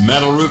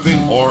 metal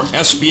roofing, or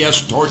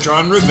SBS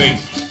torch-on roofing,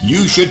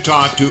 you should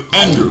talk to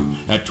Andrew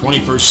at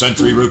 21st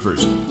Century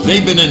Roofers.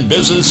 They've been in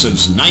business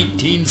since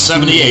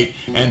 1978,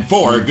 and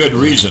for a good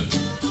reason.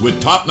 With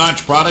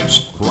top-notch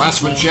products,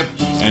 craftsmanship,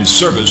 and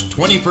service,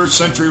 21st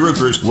Century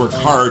Roofers work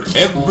hard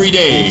every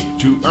day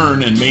to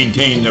earn and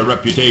maintain their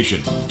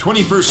reputation.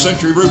 21st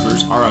Century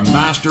Roofers are a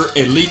Master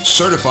Elite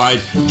Certified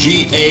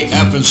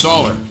GAF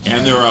installer,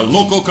 and they're a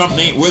local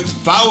company with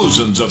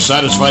thousands of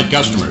satisfied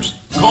customers.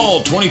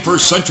 Call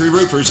 21st Century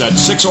Roofers at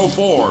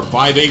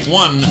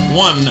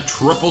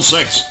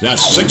 604-581-1666.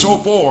 That's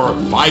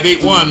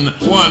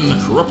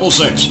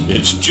 604-581-1666.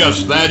 It's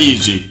just that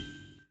easy.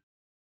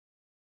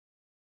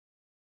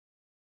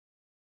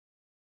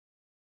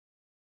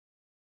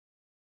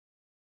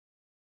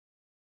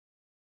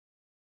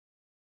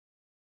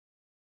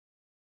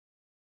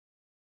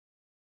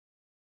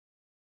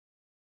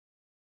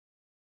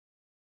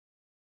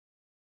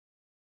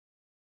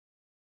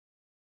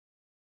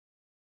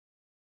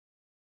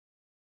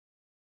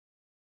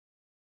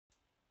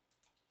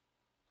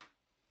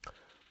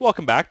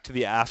 Welcome back to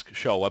the Ask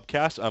Shell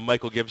webcast. I'm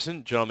Michael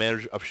Gibson, General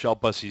Manager of Shell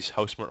Buzzy's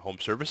HouseSmart Home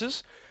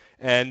Services.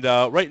 And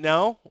right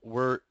now,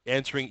 we're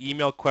answering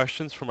email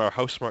questions from our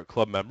HouseSmart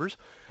Club members.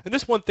 And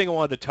this one thing I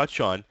wanted to touch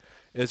on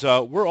is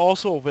we're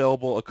also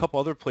available a couple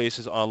other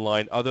places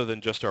online other than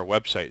just our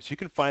website. So you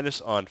can find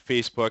us on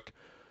Facebook,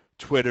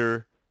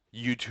 Twitter,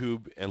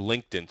 YouTube, and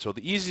LinkedIn. So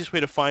the easiest way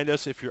to find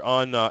us if you're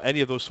on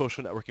any of those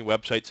social networking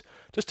websites,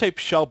 just type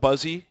Shell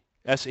Buzzy,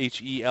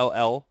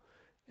 S-H-E-L-L,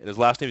 and his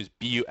last name is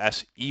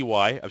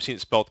B-U-S-E-Y. I've seen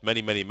it spelled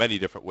many, many, many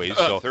different ways.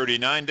 So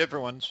 39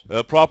 different ones.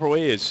 the proper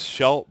way is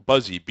Shell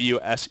Buzzy,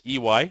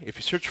 B-U-S-E-Y. If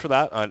you search for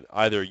that on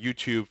either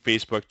YouTube,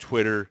 Facebook,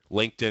 Twitter,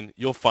 LinkedIn,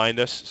 you'll find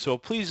us. So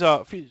please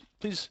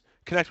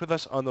connect with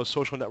us on those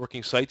social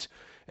networking sites,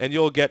 and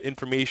you'll get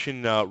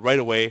information right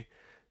away,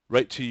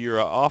 right to your,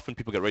 often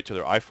people get right to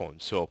their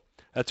iPhones. So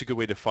that's a good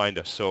way to find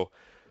us. So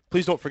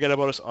please don't forget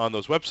about us on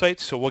those websites.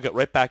 So we'll get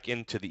right back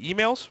into the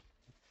emails.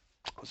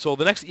 So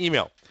the next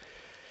email.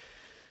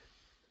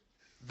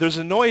 There's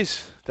a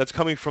noise that's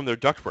coming from their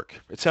ductwork.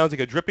 It sounds like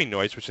a dripping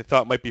noise, which they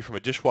thought might be from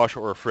a dishwasher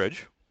or a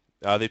fridge.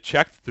 They've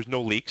checked. There's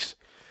no leaks.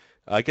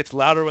 It gets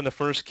louder when the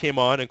furnace came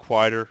on and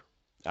quieter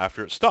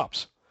after it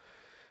stops.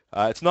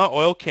 It's not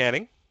oil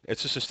canning.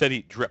 It's just a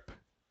steady drip,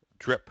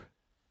 drip,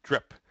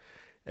 drip.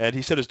 And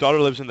he said his daughter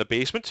lives in the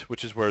basement,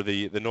 which is where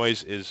the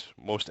noise is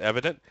most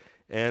evident.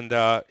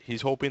 And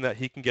he's hoping that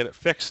he can get it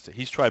fixed.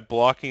 He's tried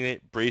blocking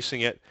it, bracing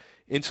it,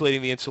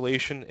 insulating the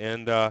insulation,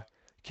 and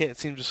can't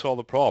seem to solve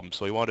the problem.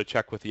 So he wanted to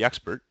check with the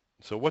expert.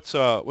 So what's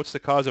the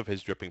cause of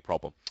his dripping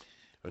problem?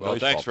 Well,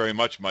 thanks very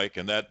much, Mike.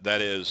 And that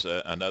is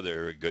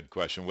another good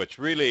question, which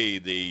really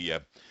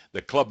the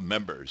club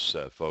members,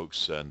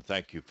 folks, and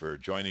thank you for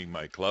joining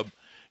my club,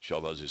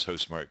 Shell Buzzy's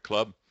HouseSmart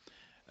Club.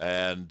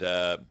 And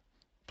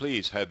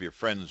please have your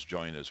friends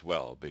join as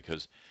well,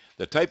 because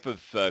the type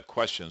of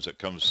questions that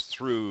comes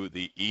through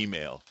the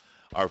email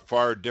are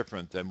far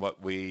different than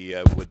what we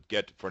would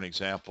get, for an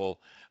example,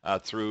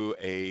 through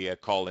a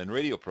call-in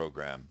radio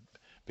program,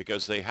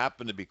 because they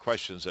happen to be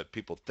questions that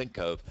people think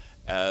of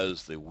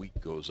as the week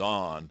goes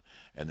on,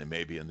 and they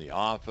may be in the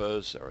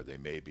office or they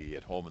may be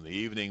at home in the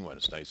evening when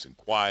it's nice and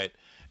quiet,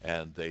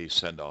 and they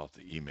send off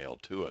the email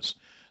to us.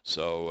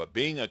 So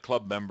being a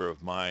club member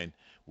of mine,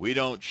 we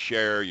don't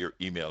share your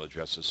email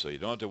addresses, so you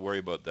don't have to worry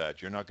about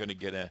that. You're not going to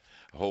get a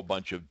whole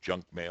bunch of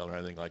junk mail or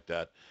anything like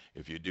that.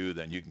 If you do,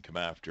 then you can come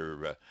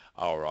after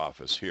our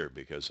office here,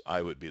 because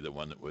I would be the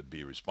one that would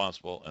be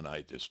responsible, and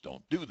I just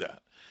don't do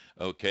that.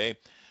 Okay?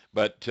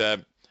 But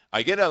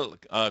I get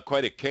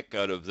quite a kick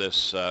out of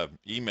this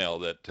email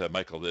that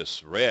Michael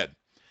just read,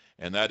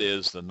 and that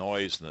is the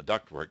noise and the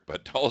ductwork.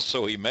 But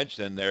also he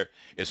mentioned in there,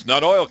 it's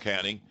not oil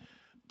canning,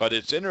 but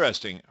it's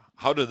interesting.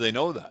 How do they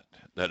know that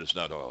it's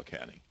not oil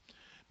canning?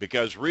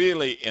 Because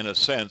really, in a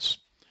sense,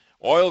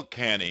 oil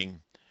canning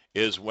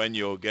is when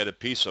you'll get a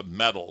piece of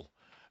metal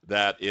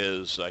that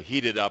is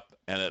heated up,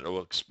 and it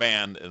will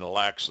expand, and it'll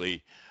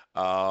actually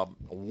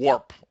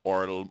warp,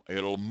 or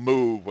it'll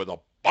move with a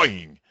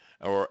boing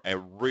or a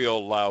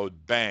real loud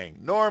bang.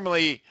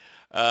 Normally,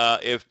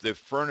 if the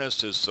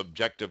furnace is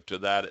subjective to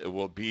that, it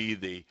will be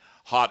the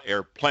hot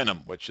air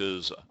plenum, which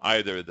is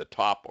either the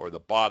top or the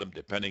bottom,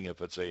 depending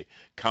if it's a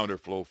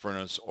counterflow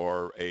furnace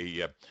or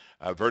a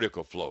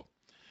vertical flow.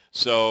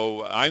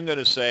 So I'm going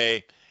to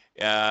say,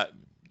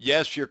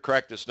 yes, you're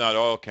correct, it's not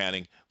oil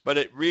canning, but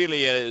it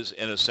really is,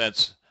 in a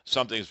sense,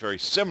 something that's very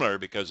similar,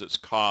 because it's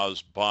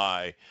caused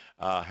by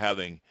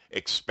having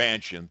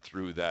expansion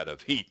through that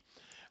of heat.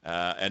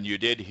 And you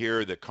did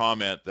hear the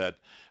comment that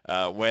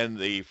when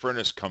the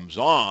furnace comes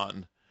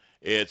on,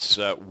 it's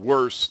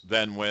worse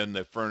than when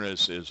the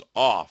furnace is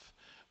off.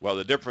 Well,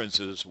 the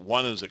difference is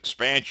one is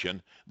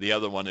expansion, the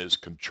other one is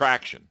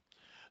contraction.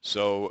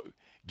 So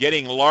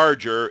getting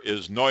larger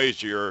is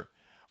noisier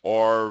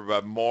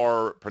or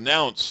more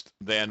pronounced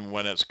than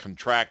when it's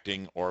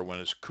contracting or when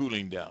it's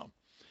cooling down.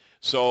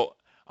 So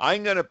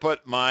I'm going to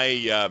put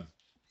my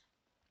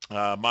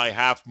my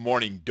half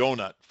morning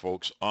donut,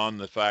 folks, on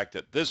the fact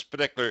that this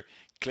particular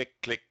click,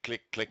 click,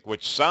 click, click,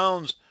 which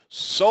sounds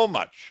so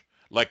much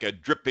like a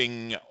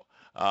dripping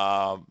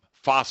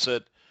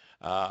faucet,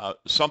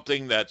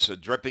 something that's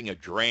dripping a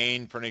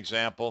drain, for an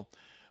example,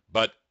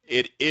 but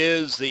it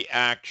is the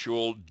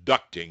actual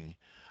ducting.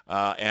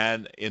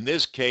 And in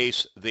this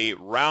case, the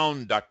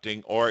round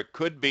ducting, or it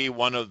could be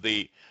one of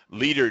the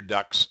leader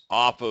ducts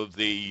off of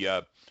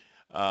the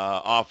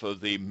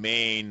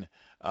main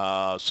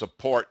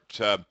support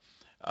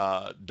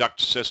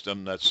duct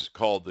system that's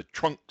called the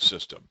trunk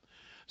system.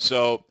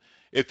 So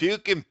if you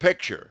can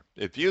picture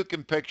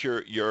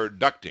your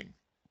ducting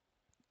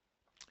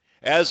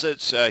as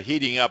it's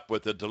heating up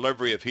with the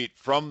delivery of heat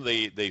from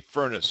the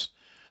furnace,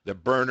 the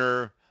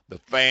burner, the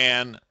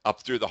fan,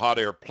 up through the hot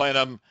air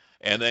plenum,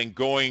 and then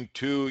going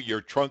to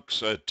your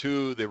trunks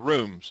to the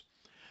rooms,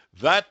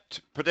 that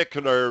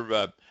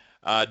particular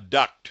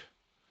duct,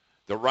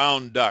 the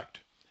round duct,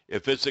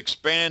 if it's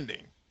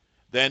expanding,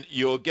 then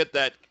you'll get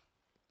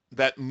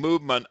that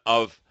movement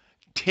of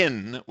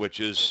tin, which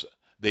is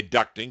the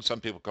ducting. Some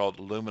people call it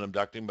aluminum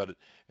ducting, but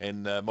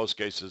in most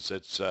cases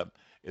it's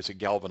a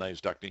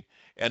galvanized ducting,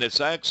 and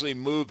it's actually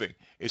moving.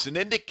 It's an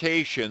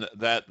indication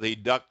that the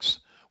ducts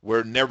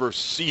were never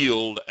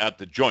sealed at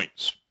the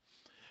joints.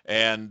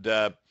 And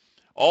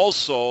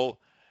also,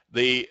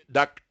 the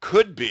duct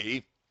could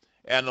be,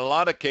 and in a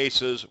lot of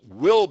cases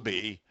will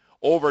be,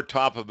 over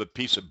top of a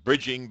piece of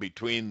bridging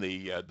between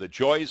the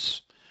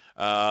joists.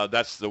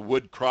 That's the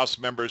wood cross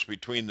members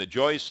between the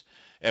joists.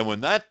 And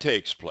when that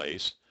takes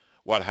place,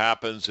 what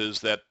happens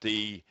is that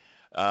the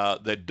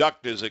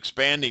duct is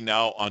expanding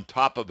now on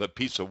top of a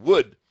piece of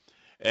wood,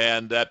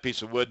 and that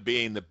piece of wood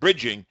being the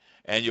bridging,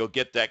 and you'll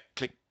get that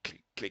click,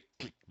 click, click,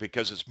 click,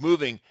 because it's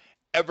moving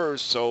ever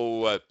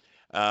so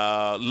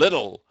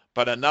little,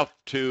 but enough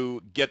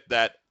to get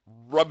that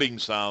rubbing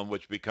sound,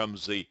 which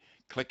becomes the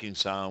clicking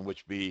sound,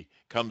 which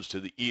comes to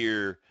the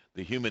ear,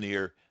 the human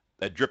ear,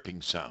 a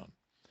dripping sound.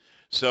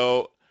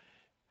 So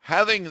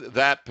having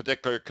that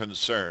particular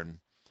concern,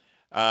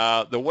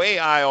 the way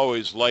I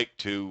always like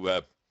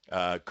to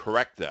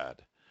correct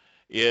that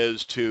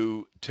is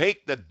to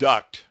take the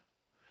duct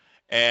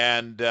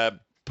and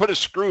put a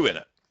screw in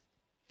it.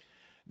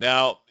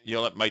 Now,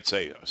 you might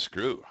say, a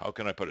screw? How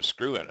can I put a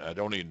screw in it? I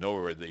don't even know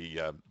where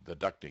the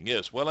ducting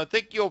is. Well, I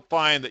think you'll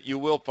find that you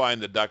will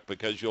find the duct,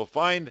 because you'll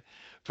find,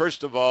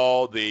 first of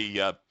all,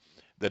 the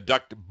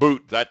duct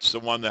boot. That's the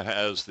one that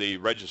has the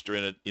register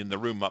in it in the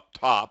room up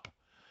top.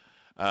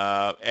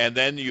 And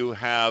then you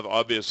have,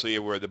 obviously,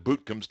 where the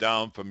boot comes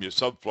down from your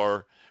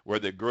subfloor, where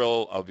the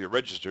grill of your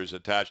register is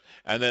attached,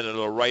 and then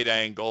it'll right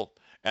angle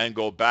and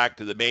go back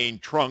to the main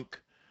trunk.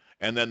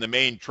 And then the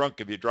main trunk,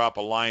 if you drop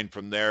a line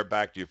from there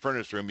back to your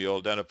furnace room, you'll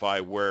identify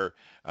where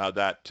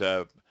that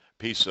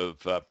piece of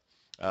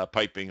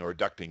piping or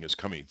ducting is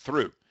coming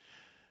through.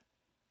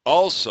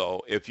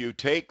 Also, if you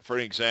take, for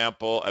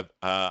example,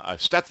 a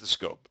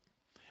stethoscope,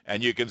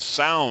 and you can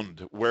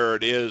sound where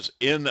it is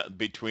in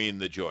between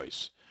the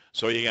joists,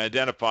 so you can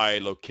identify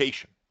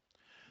location.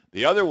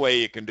 The other way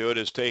you can do it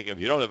is if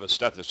you don't have a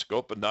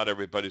stethoscope, and not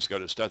everybody's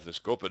got a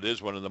stethoscope, it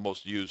is one of the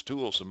most used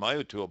tools in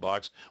my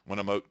toolbox when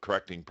I'm out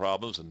correcting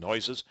problems and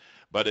noises.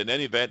 But in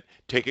any event,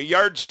 take a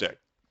yardstick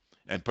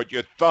and put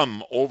your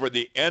thumb over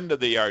the end of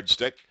the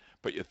yardstick.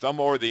 Put your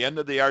thumb over the end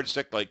of the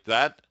yardstick like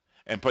that,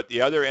 and put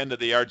the other end of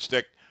the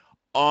yardstick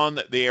on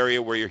the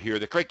area where you hear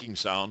the clicking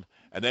sound,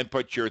 and then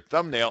put your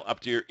thumbnail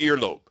up to your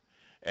earlobe.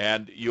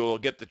 And you'll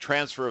get the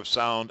transfer of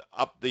sound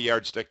up the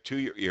yardstick to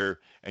your ear,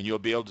 and you'll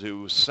be able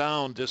to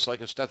sound just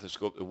like a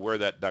stethoscope where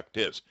that duct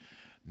is.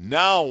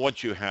 Now,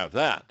 once you have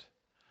that,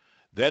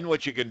 then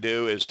what you can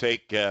do is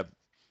take,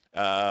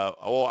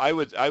 I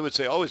would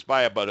say always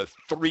buy about a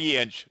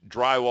 3-inch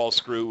drywall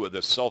screw with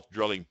a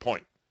self-drilling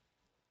point.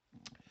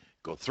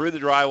 Go through the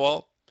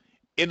drywall,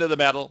 into the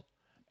metal,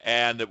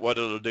 and what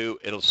it'll do,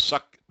 it'll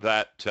suck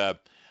that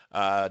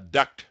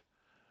duct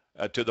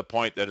to the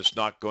point that it's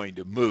not going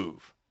to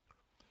move,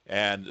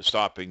 and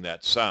stopping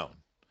that sound.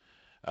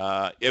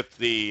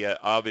 Obviously,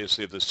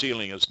 if the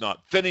ceiling is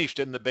not finished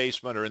in the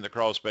basement or in the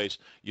crawl space,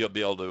 you'll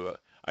be able to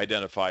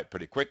identify it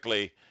pretty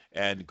quickly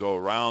and go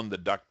around the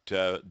duct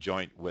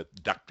joint with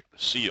duct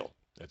seal.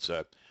 It's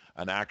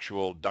an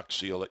actual duct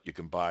seal that you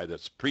can buy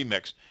that's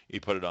pre-mixed. You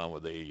put it on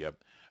with a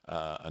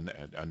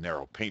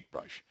narrow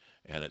paintbrush,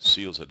 and it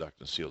seals the duct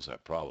and seals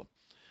that problem.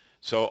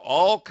 So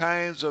all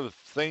kinds of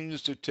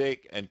things to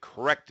take and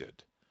correct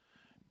it,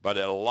 but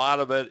a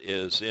lot of it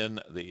is in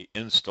the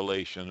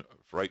installation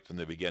right from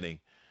the beginning.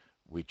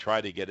 We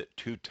try to get it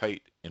too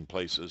tight in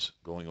places,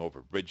 going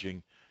over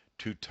bridging,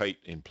 too tight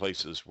in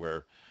places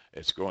where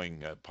it's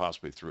going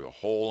possibly through a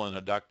hole in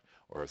a duct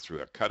or through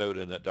a cutout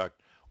in a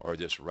duct or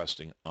just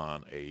resting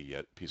on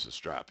a piece of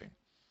strapping.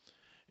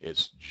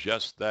 It's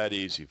just that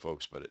easy,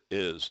 folks, but it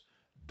is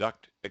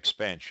duct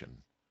expansion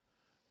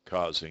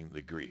causing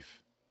the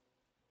grief.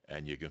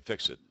 And you can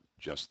fix it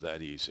just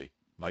that easy.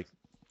 Mike?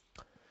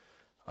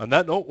 On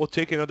that note, we'll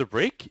take another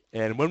break,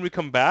 and when we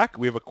come back,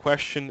 we have a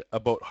question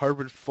about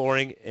hardwood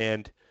flooring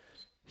and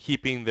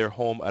keeping their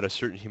home at a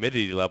certain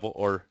humidity level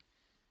or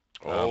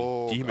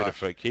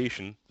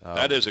dehumidification.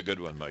 That is a good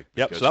one, Mike.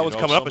 Yep, so that one's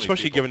coming up,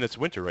 especially given it's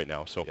winter right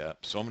now. So yeah,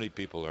 so many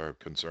people are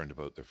concerned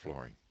about their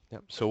flooring.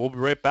 Yep, so we'll be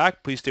right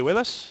back. Please stay with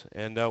us,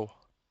 and we'll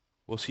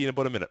see you in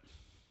about a minute.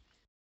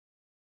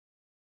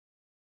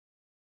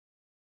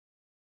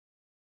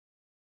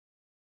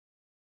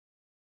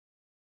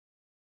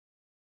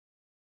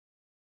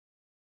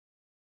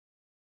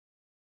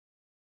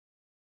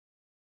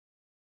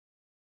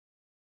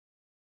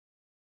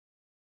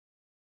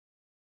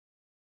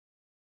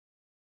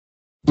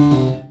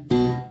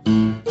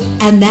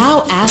 And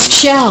now Ask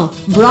Shell,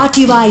 brought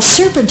to you by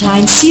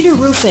Serpentine Cedar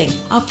Roofing,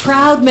 a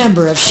proud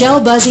member of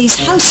Shell Buzzy's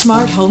House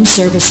Smart Home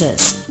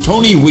Services.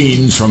 Tony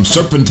Weens from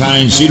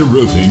Serpentine Cedar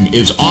Roofing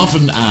is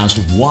often asked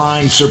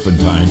why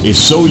Serpentine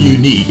is so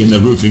unique in the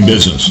roofing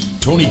business.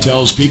 Tony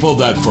tells people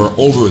that for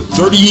over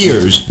 30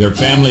 years, their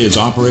family has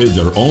operated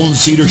their own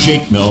cedar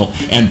shake mill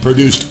and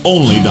produced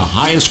only the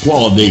highest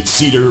quality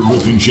cedar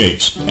roofing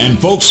shakes. And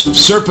folks,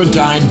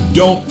 Serpentine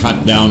don't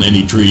cut down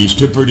any trees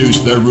to produce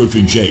their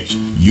roofing shakes.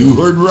 You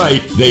heard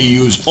right. They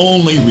use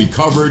only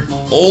recovered,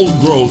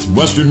 old-growth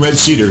western red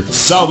cedar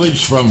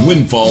salvaged from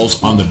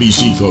windfalls on the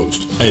BC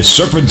coast. A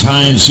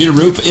Serpentine cedar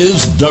roof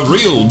is the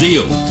real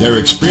deal. Their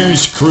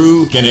experienced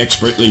crew can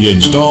expertly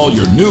install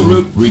your new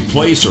roof,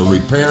 replace or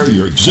repair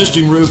your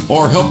existing roof,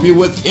 or help you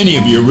with any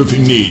of your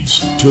roofing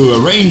needs.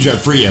 To arrange a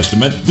free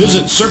estimate,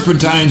 visit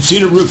Serpentine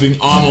Cedar Roofing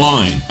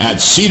online at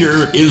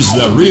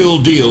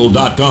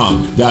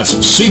cedaristherealdeal.com. That's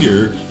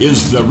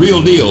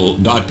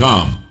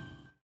cedaristherealdeal.com.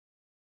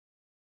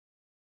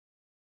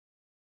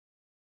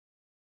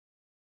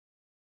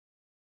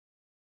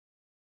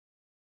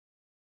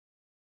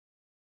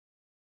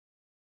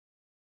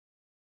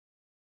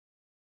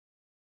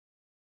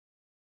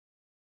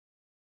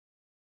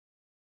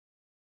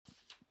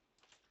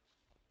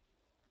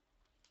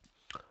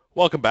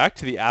 Welcome back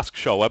to the Ask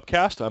Shell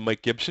webcast. I'm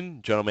Mike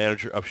Gibson, General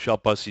Manager of Shell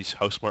Buzzy's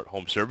House Smart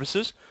Home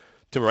Services.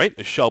 To my right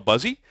is Shell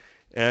Buzzy,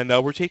 and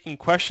we're taking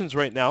questions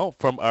right now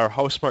from our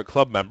House Smart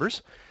Club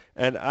members.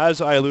 And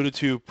as I alluded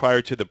to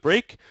prior to the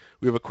break,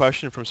 we have a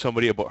question from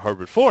somebody about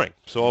hardwood flooring.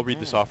 So I'll read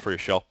this off for you,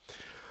 Shell.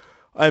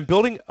 I'm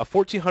building a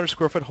 1,400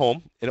 square foot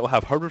home, and it will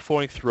have hardwood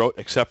flooring throughout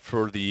except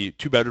for the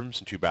 2 bedrooms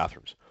and 2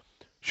 bathrooms.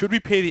 Should we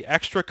pay the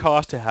extra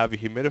cost to have a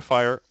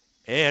humidifier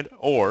and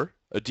or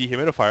a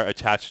dehumidifier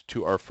attached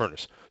to our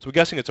furnace? So we're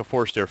guessing it's a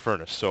forced air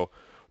furnace. So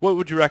what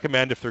would you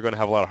recommend if they're going to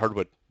have a lot of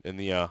hardwood in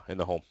the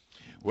home?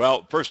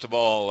 Well, first of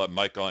all,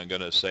 Michael, I'm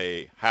going to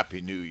say Happy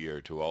New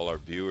Year to all our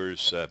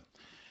viewers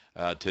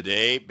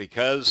today,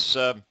 because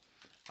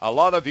a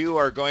lot of you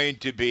are going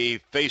to be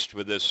faced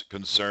with this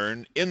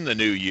concern in the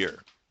new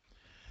year.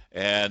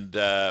 And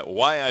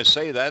why I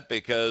say that,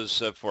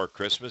 because for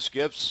Christmas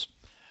gifts,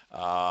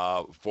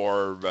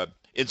 for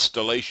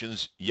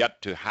installations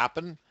yet to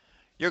happen,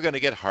 you're going to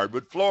get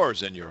hardwood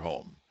floors in your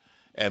home.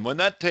 And when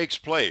that takes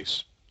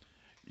place,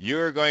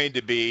 you're going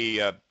to be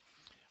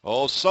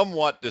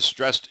somewhat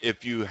distressed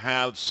if you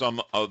have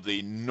some of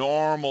the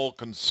normal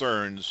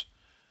concerns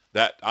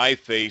that I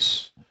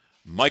face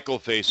Michael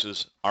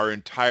faces, our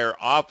entire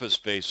office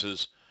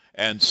faces,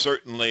 and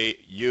certainly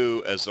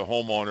you as the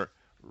homeowner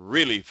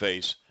really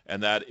face,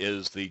 and that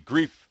is the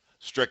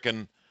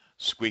grief-stricken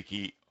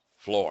squeaky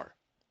floor.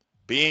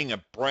 Being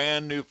a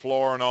brand new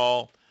floor and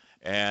all,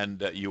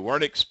 and you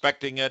weren't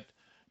expecting it,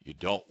 you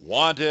don't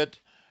want it,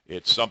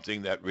 it's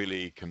something that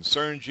really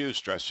concerns you,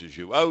 stresses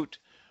you out.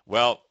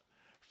 Well,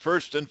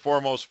 first and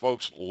foremost,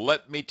 folks,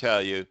 let me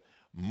tell you,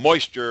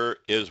 moisture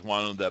is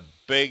one of the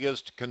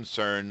biggest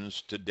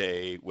concerns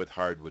today with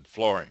hardwood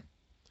flooring.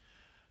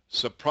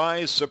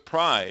 Surprise,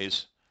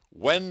 surprise,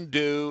 when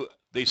do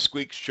the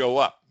squeaks show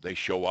up? They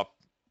show up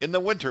in the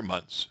winter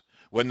months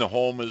when the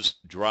home is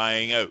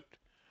drying out,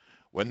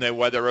 when the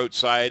weather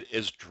outside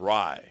is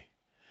dry.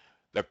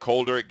 The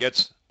colder it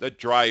gets, the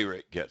drier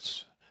it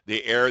gets.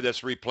 The air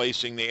that's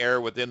replacing the air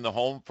within the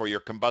home for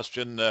your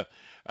combustion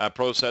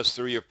process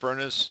through your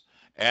furnace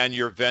and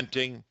your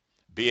venting,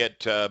 be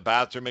it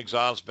bathroom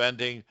exhaust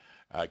venting,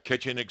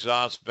 kitchen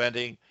exhaust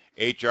venting,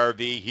 HRV,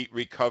 heat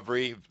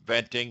recovery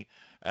venting,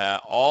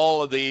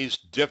 all of these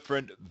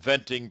different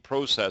venting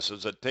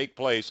processes that take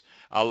place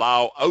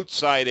allow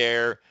outside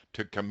air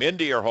to come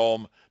into your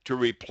home to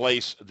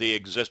replace the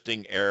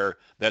existing air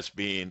that's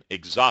being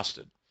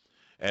exhausted.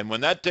 And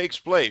when that takes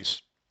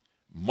place,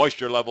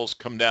 moisture levels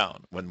come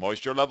down. When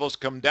moisture levels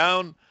come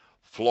down,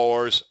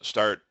 floors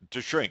start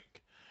to shrink.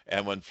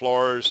 And when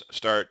floors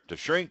start to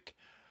shrink,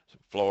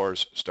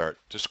 floors start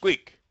to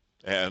squeak.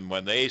 And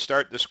when they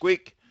start to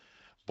squeak,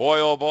 boy,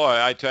 oh boy,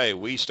 I tell you,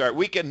 we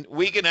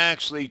can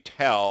actually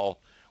tell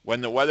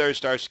when the weather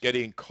starts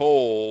getting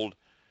cold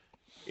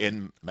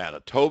in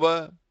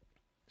Manitoba,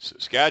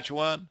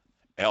 Saskatchewan,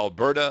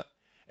 Alberta,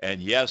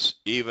 and yes,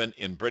 even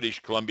in British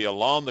Columbia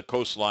along the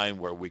coastline,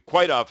 where we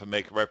quite often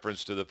make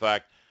reference to the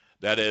fact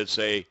that it's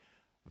a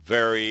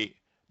very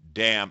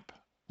damp,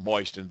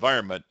 moist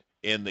environment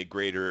in the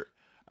greater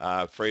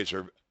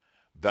Fraser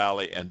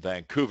Valley and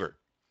Vancouver.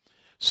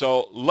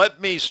 So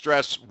let me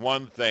stress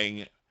one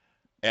thing,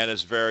 and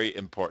it's very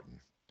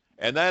important,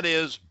 and that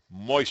is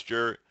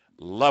moisture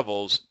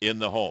levels in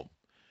the home.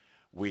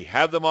 We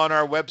have them on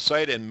our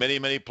website in many,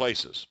 many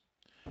places.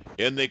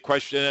 In the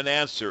question and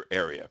answer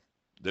area,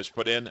 just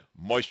put in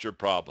moisture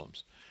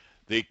problems.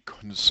 The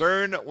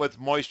concern with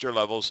moisture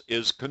levels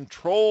is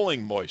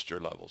controlling moisture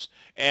levels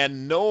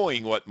and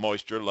knowing what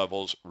moisture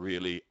levels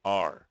really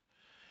are.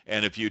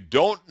 And if you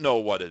don't know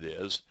what it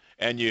is,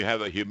 and you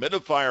have a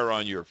humidifier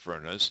on your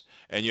furnace,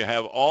 and you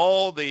have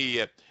all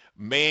the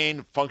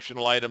main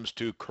functional items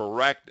to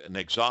correct and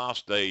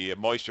exhaust the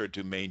moisture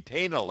to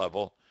maintain a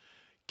level,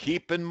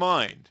 keep in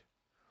mind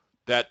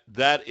that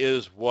that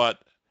is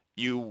what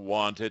you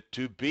want it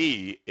to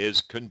be,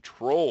 is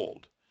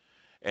controlled.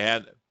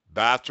 And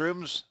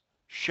bathrooms,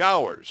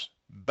 showers,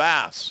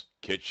 baths,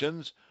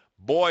 kitchens,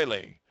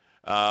 boiling,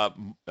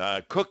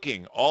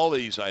 cooking, all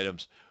these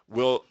items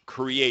will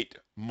create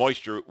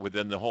moisture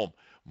within the home.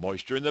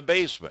 Moisture in the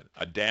basement,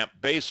 a damp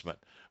basement.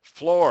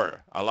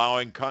 Floor,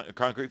 allowing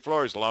concrete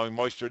floors, allowing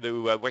moisture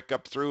to wick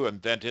up through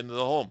and vent into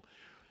the home.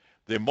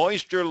 The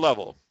moisture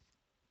level,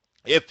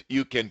 if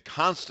you can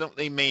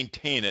constantly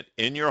maintain it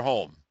in your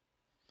home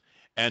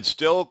and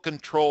still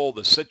control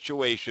the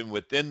situation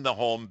within the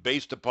home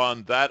based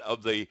upon that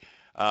of the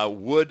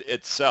wood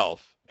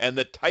itself and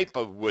the type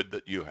of wood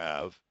that you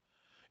have,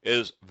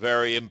 is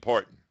very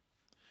important.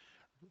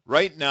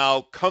 Right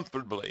now,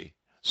 comfortably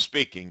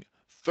speaking,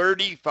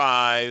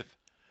 35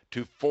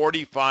 to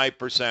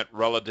 45%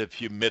 relative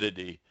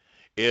humidity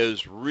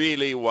is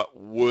really what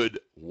wood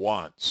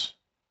wants.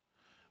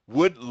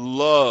 Wood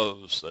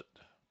loves it.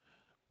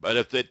 But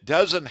if it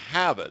doesn't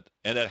have it,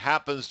 and it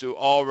happens to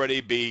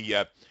already be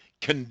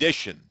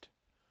conditioned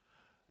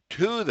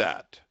to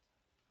that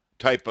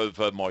type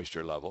of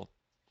moisture level,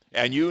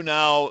 and you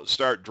now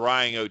start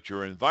drying out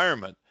your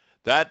environment,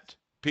 that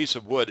piece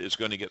of wood is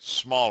going to get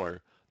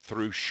smaller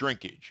through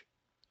shrinkage.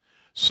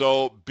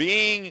 So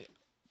being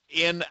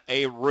in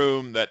a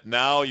room that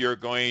now you're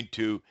going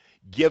to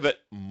give it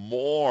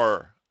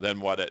more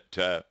than what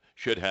it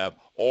should have,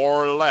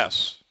 or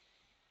less,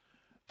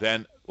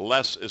 then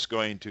less is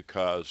going to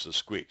cause the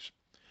squeaks.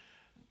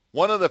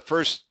 One of the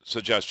first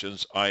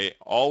suggestions I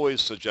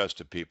always suggest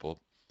to people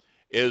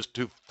is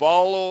to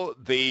follow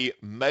the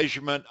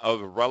measurement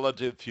of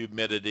relative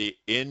humidity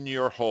in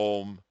your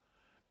home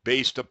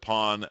based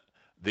upon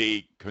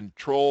the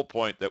control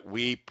point that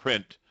we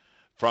print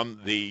from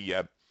the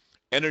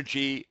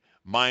Energy,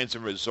 Mines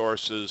and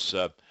Resources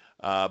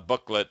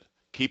booklet,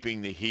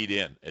 Keeping the Heat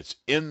In. It's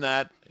in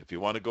that. If you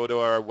want to go to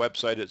our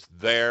website, it's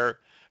there.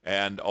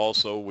 And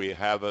also we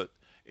have it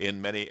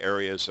in many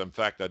areas. In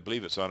fact, I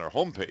believe it's on our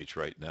homepage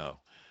right now.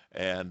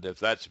 And if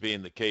that's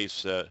being the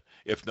case,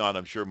 if not,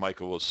 I'm sure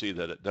Michael will see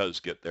that it does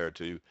get there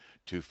to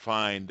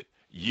find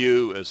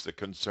you as the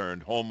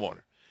concerned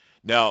homeowner.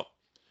 Now,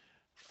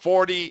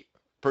 40%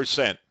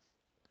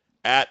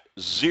 at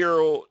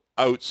zero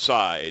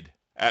outside,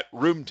 at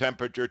room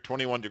temperature,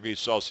 21 degrees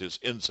Celsius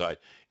inside,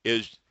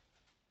 is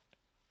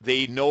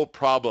the no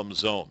problem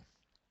zone.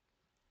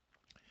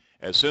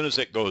 As soon as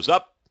it goes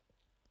up,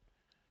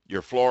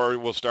 your floor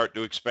will start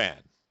to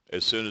expand.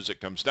 As soon as it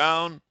comes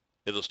down,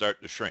 it'll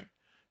start to shrink.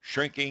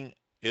 Shrinking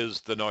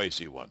is the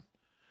noisy one.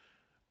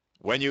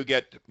 When you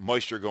get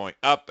moisture going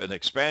up and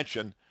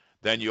expansion,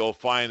 then you'll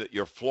find that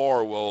your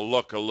floor will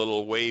look a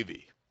little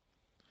wavy.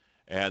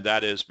 And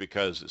that is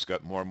because it's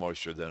got more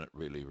moisture than it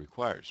really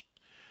requires.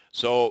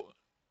 So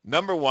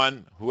number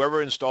one,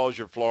 whoever installs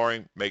your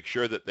flooring, make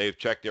sure that they've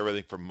checked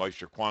everything from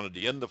moisture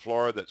quantity in the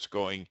floor that's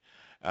going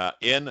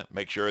in.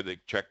 Make sure they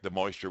check the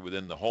moisture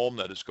within the home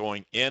that is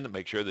going in.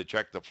 Make sure they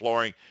check the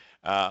flooring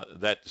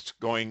that's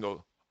going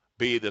to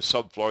be the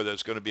subfloor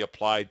that's going to be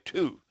applied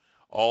to.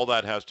 All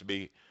that has to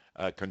be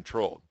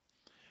controlled.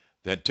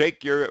 Then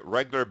take your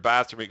regular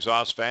bathroom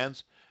exhaust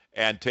fans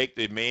and take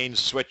the main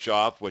switch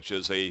off, which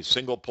is a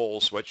single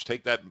pole switch.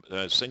 Take that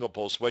single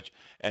pole switch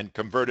and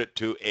convert it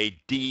to a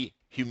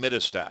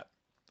dehumidistat.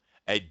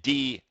 A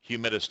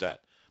dehumidistat.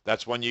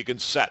 That's one you can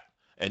set.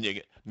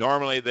 And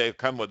normally they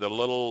come with a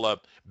little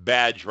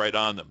badge right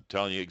on them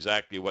telling you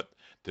exactly what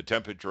the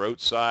temperature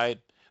outside,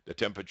 the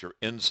temperature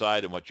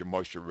inside, and what your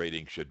moisture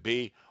rating should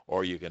be,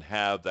 or you can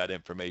have that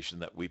information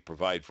that we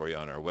provide for you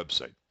on our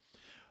website.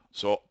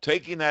 So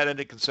taking that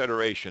into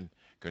consideration,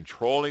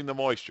 controlling the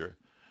moisture,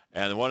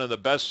 and one of the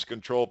best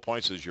control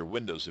points is your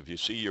windows. If you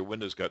see your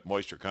windows got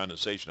moisture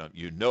condensation on them,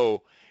 you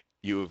know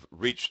you've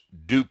reached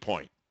dew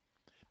point,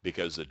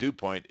 because the dew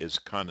point is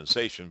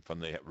condensation from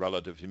the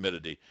relative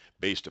humidity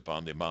based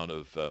upon the amount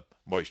of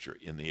moisture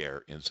in the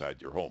air inside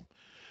your home.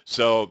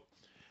 So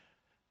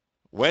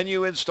when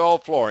you install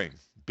flooring,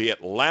 be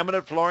it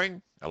laminate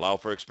flooring, allow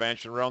for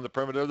expansion around the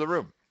perimeter of the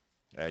room.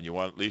 And you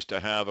want at least to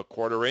have a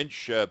 1/4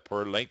 inch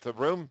per length of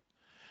room,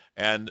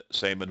 and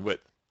same in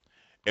width.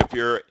 If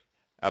you're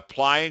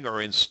applying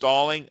or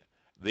installing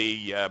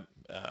the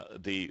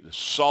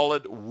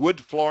solid wood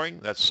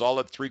flooring, that's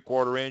solid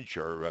 3/4 inch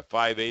or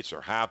 5/8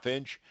 or 1/2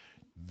 inch,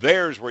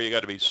 there's where you got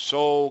to be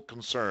so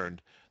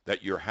concerned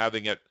that you're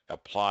having it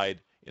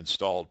applied,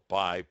 installed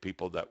by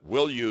people that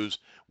will use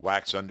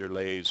wax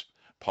underlays,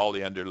 poly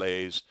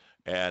underlays,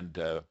 and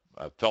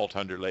felt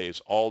underlays,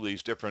 all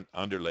these different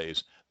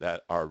underlays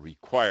that are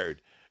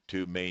required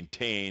to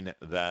maintain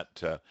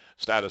that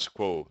status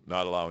quo,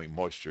 not allowing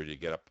moisture to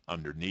get up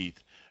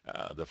underneath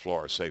the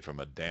floor, say from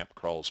a damp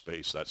crawl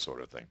space, that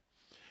sort of thing.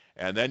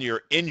 And then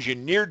your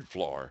engineered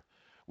floor,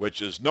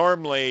 which is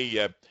normally,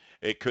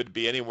 it could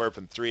be anywhere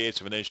from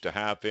 3/8 of an inch to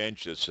 1/2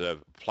 inch. It's a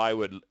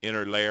plywood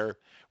inner layer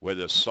with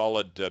a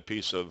solid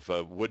piece of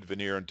wood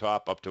veneer on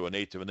top, up to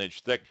 1/8 of an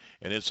inch thick.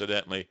 And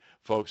incidentally,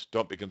 folks,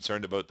 don't be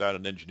concerned about that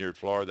on engineered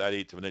floor. That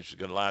 1/8 of an inch is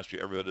going to last you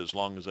every bit as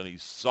long as any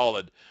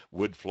solid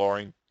wood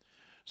flooring.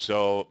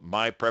 So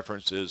my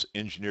preference is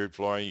engineered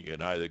flooring. You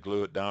can either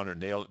glue it down or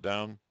nail it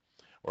down,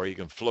 or you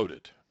can float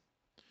it.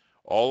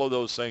 All of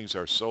those things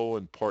are so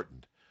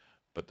important.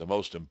 But the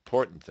most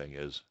important thing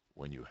is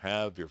when you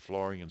have your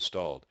flooring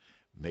installed,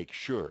 make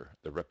sure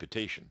the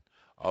reputation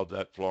of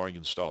that flooring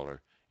installer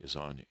is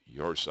on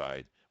your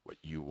side, what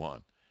you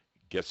want.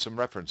 Get some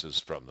references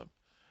from them.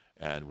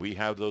 And we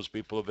have those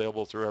people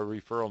available through our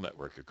referral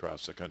network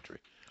across the country.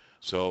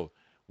 So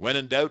when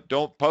in doubt,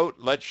 don't pout.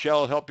 Let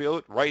Shell help you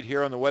out right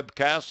here on the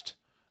webcast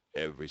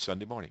every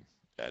Sunday morning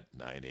at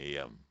 9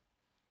 a.m.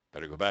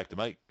 Better go back to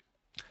Mike.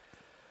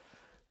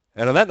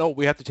 And on that note,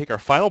 we have to take our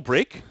final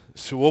break.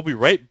 So we'll be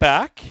right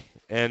back.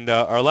 And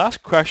our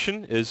last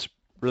question is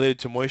related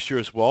to moisture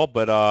as well,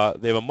 but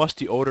they have a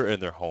musty odor in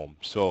their home.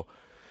 So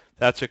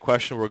that's a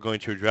question we're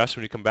going to address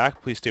when we come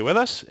back. Please stay with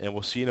us, and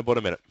we'll see you in about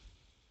a minute.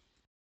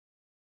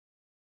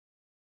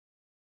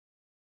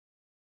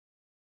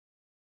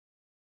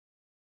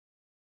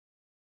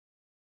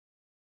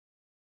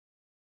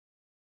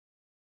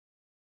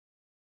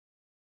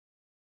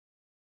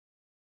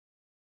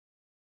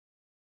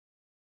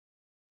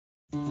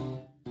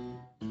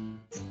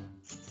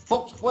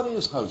 Folks, what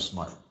is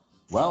HouseSmart?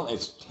 Well,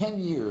 it's 10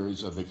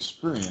 years of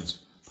experience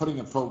putting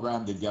a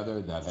program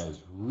together that has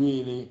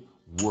really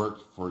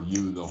worked for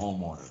you, the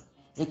homeowner.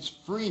 It's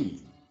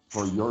free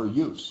for your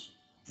use.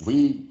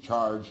 We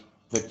charge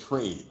the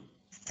trade,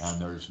 and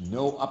there's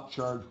no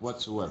upcharge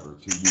whatsoever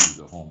to you,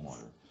 the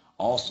homeowner.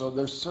 Also,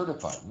 they're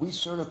certified. We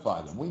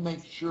certify them. We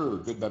make sure,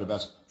 good, better,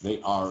 best,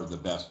 they are the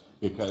best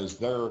because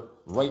they're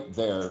right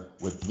there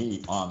with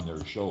me on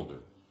their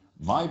shoulder.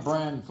 My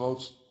brand,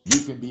 folks,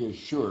 you can be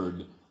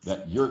assured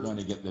that you're going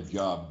to get the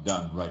job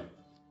done right.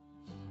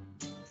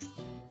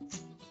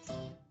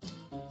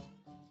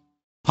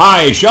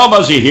 Hi, Shell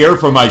Busey here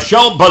for my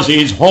Shell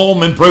Buzzy's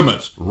Home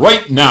Improvements.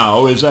 Right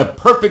now is a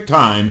perfect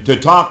time to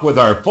talk with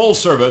our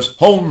full-service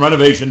home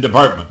renovation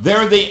department.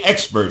 They're the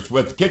experts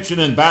with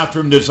kitchen and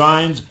bathroom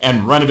designs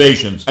and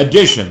renovations,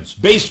 additions,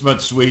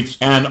 basement suites,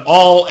 and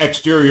all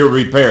exterior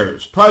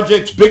repairs.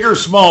 Projects big or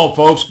small,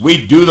 folks,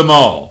 we do them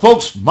all.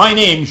 Folks, my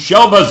name,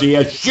 Shell Busey,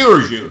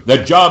 assures you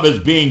the job is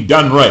being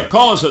done right.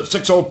 Call us at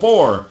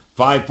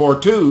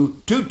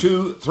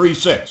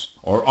 604-542-2236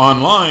 or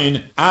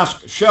online,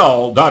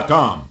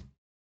 askshell.com.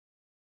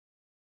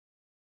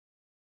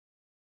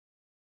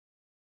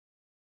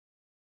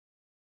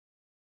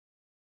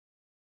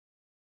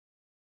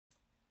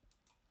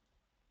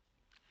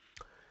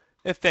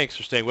 And thanks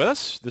for staying with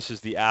us. This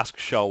is the Ask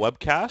Shell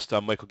webcast.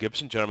 I'm Michael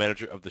Gibson, General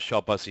Manager of the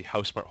Shell Busey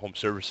House Smart Home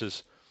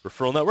Services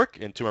Referral Network.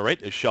 And to my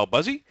right is Shell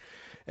Busey.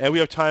 And we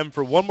have time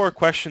for one more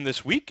question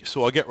this week,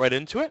 so I'll get right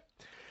into it.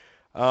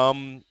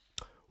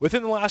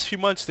 Within the last few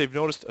months, they've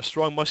noticed a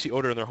strong musty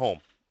odor in their home.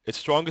 It's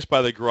strongest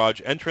by the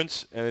garage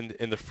entrance and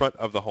in the front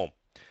of the home.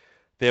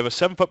 They have a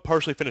 7-foot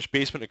partially finished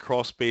basement and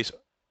crawl space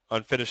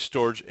unfinished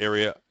storage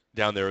area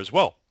down there as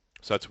well.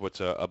 So that's what's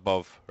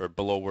above or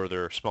below where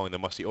they're smelling the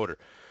musty odor.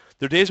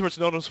 There are days where it's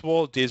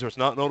noticeable, days where it's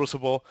not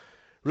noticeable.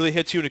 Really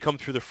hits you when you come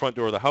through the front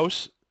door of the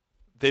house.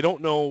 They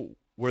don't know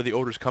where the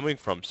odor is coming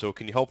from, so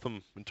can you help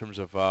them in terms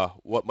of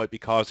what might be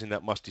causing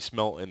that musty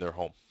smell in their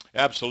home?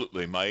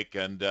 Absolutely, Mike.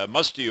 And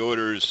musty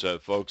odors,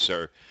 folks,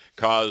 are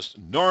caused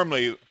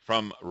normally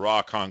from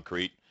raw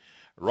concrete.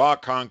 Raw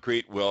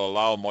concrete will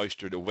allow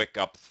moisture to wick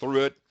up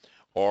through it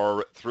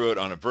or through it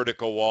on a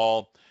vertical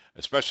wall,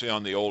 especially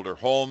on the older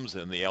homes,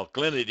 and the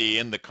alkalinity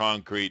in the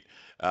concrete,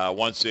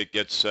 once it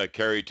gets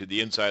carried to the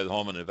inside of the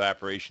home and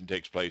evaporation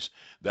takes place,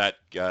 that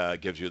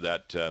gives you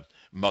that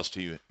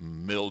musty,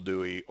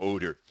 mildewy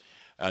odor.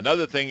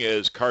 Another thing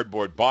is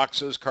cardboard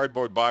boxes,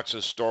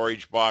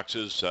 storage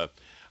boxes,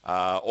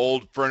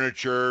 old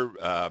furniture,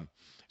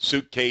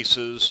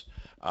 suitcases,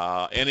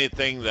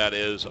 anything that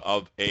is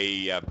of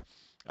an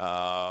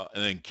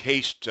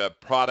encased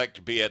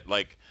product, be it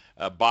like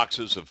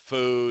boxes of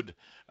food,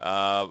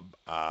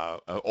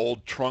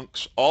 old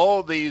trunks.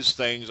 All these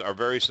things are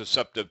very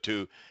susceptible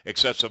to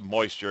excessive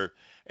moisture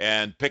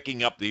and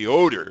picking up the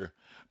odor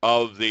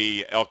of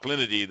the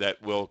alkalinity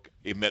that will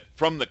emit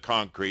from the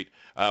concrete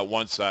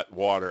once that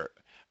water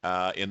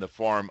in the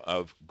form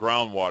of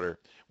groundwater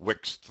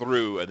wicks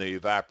through and it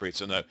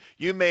evaporates. And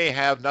you may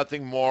have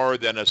nothing more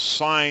than a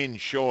sign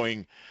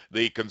showing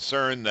the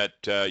concern that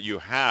you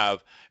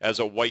have as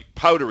a white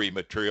powdery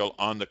material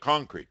on the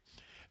concrete.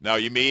 Now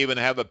you may even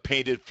have a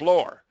painted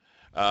floor,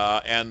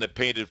 and the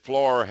painted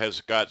floor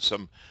has got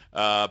some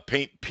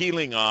paint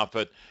peeling off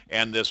it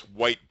and this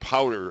white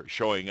powder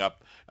showing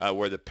up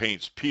where the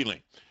paint's peeling.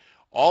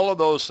 All of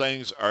those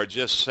things are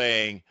just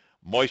saying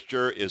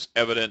moisture is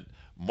evident.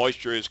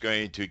 Moisture is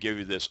going to give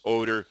you this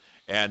odor.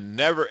 And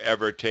never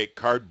ever take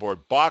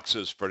cardboard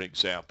boxes, for an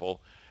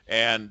example,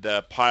 and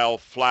pile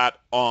flat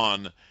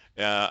on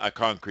a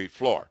concrete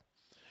floor.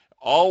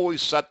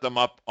 Always set them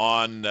up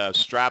on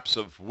straps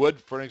of wood,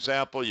 for an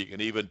example. You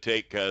can even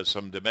take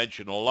some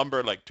dimensional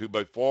lumber like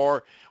 2x4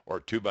 or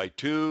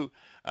 2x2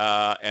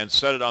 and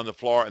set it on the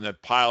floor and then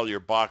pile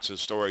your box of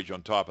storage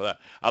on top of that,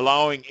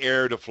 allowing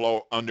air to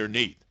flow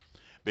underneath.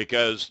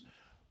 Because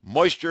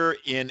moisture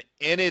in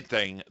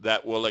anything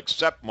that will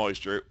accept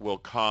moisture will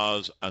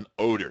cause an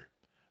odor.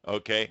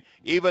 Okay,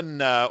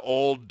 even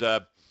old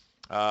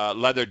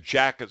leather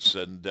jackets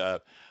and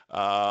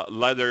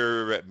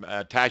leather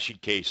attache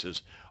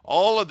cases,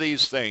 all of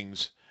these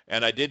things,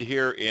 and I did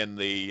hear in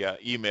the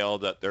email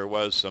that there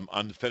was some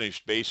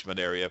unfinished basement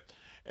area,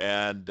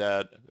 and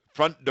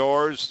front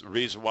doors, the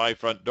reason why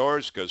front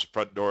doors, because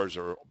front doors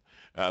are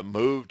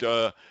moved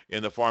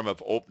in the form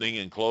of opening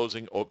and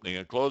closing,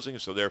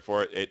 so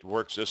therefore it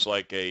works just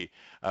like a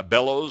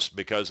bellows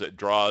because it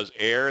draws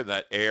air.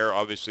 That air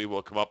obviously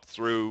will come up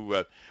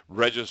through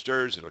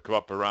registers, it'll come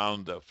up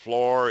around the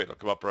floor, it'll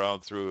come up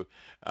around through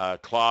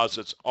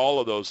closets. All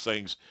of those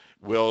things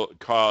will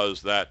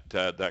cause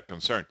that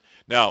concern.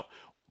 Now,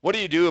 what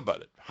do you do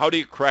about it? How do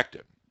you correct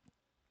it?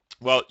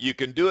 Well, you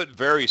can do it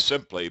very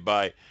simply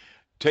by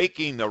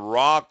taking the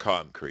raw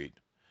concrete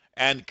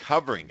and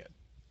covering it.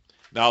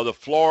 Now, the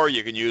floor,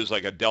 you can use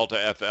like a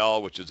Delta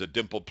FL, which is a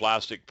dimpled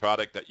plastic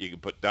product that you can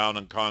put down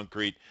on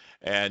concrete.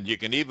 And you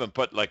can even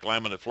put like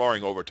laminate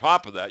flooring over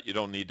top of that. You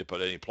don't need to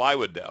put any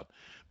plywood down.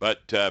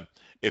 But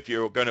if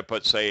you're going to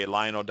put, say,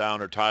 lino down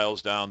or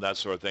tiles down, that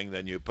sort of thing,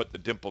 then you put the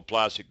dimpled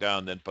plastic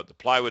down, then put the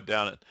plywood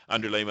down,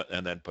 underlayment,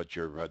 and then put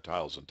your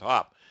tiles on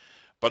top.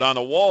 But on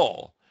a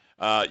wall,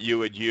 you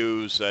would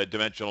use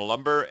dimensional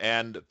lumber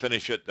and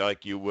finish it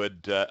like you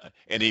would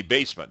any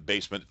basement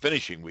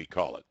finishing, we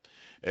call it.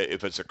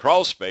 If it's a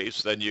crawl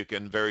space, then you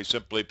can very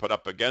simply put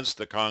up against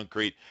the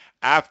concrete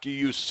after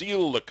you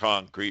seal the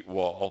concrete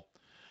wall.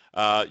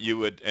 You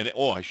would, and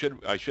I should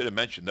have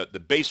mentioned that the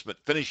basement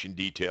finishing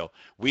detail,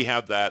 we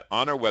have that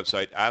on our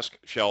website,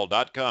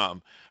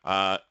 askshell.com,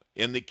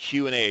 in the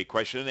Q&A,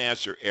 question and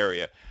answer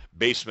area,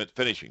 basement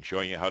finishing,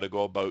 showing you how to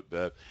go about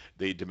the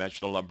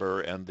dimensional lumber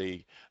and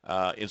the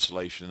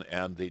insulation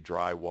and the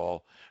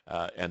drywall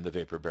and the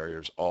vapor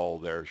barriers, all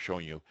there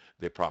showing you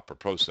the proper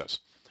process.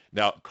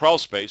 Now, crawl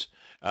space,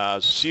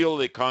 seal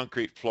the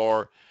concrete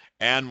floor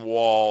and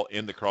wall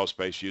in the crawl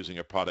space using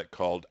a product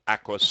called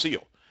Aqua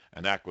Seal.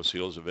 And Aqua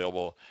Seal is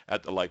available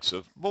at the likes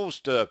of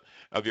most of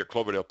your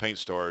Cloverdale paint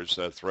stores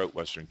throughout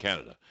Western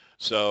Canada.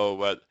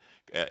 So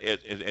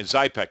and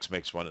Zypex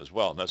makes one as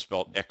well, and that's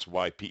spelled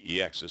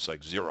X-Y-P-E-X. It's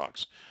like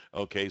Xerox.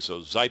 Okay, so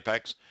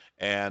Zypex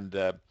and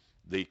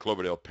the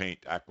Cloverdale paint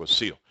Aqua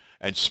Seal.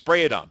 And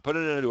spray it on. Put it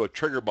into a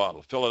trigger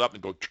bottle. Fill it up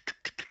and go,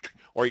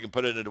 or you can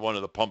put it into one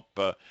of the pump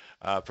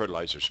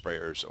fertilizer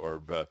sprayers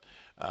or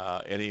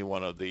any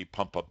one of the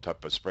pump-up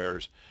type of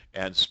sprayers,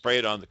 and spray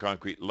it on the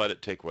concrete. Let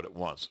it take what it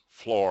wants,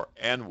 floor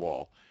and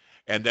wall,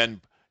 and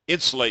then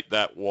insulate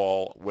that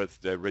wall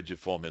with the rigid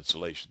foam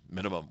insulation,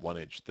 minimum 1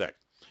 inch thick.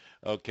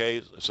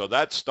 Okay, so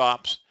that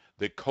stops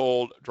the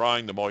cold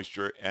drawing the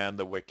moisture and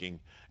the wicking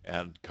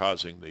and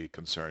causing the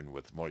concern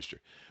with moisture.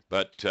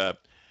 But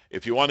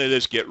if you want to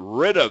just get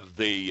rid of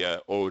the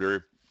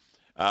odor,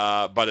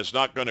 but it's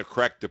not going to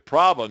correct the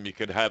problem, you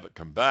could have it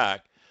come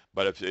back.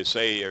 But if they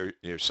say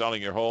you're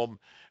selling your home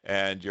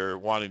and you're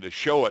wanting to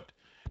show it,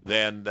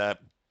 then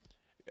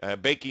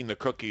baking the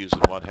cookies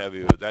and what have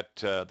you,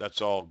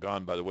 that's all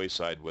gone by the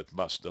wayside with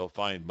must. They'll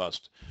find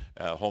must.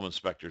 Home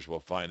inspectors will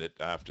find it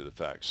after the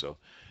fact. So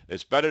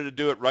it's better to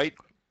do it right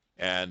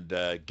and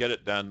get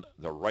it done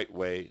the right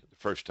way the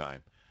first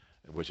time,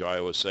 which I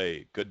always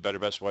say, good, better,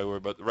 best, why worry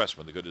about the rest.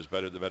 When the good is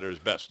better, the better is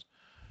best.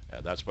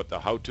 And that's what the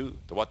how to,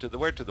 the what to, the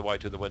where to, the why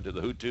to, the when to, the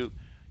who to,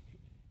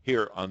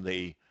 here on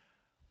the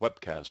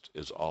webcast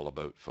is all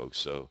about, folks.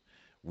 So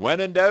when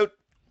in doubt,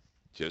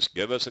 just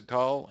give us a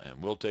call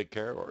and we'll take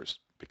care of ours.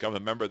 Become a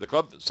member of the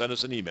club and send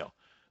us an email.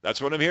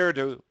 That's what I'm here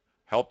to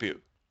help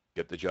you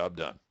get the job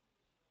done.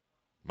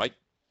 Mike?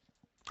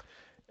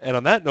 And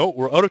on that note,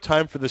 we're out of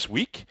time for this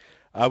week.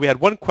 We had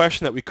one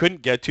question that we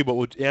couldn't get to, but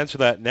we'll answer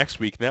that next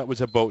week, and that was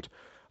about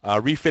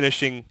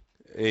refinishing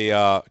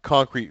a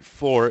concrete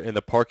floor in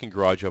the parking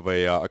garage of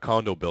a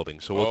condo building.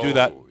 So we'll do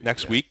that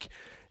next week.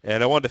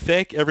 And I want to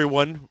thank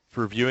everyone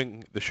for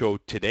viewing the show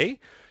today.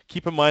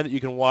 Keep in mind that you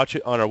can watch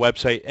it on our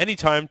website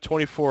anytime,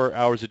 24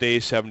 hours a day,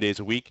 7 days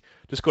a week.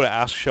 Just go to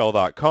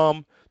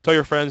askshell.com. Tell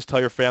your friends,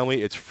 tell your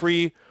family. It's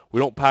free. We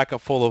don't pack it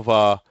full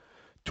of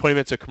 20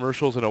 minutes of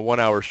commercials in a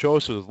 1-hour show,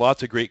 so there's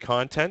lots of great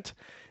content.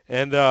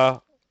 And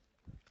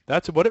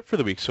that's about it for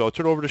the week. So I'll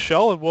turn it over to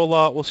Shell, and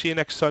we'll see you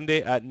next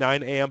Sunday at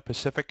 9 a.m.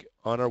 Pacific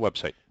on our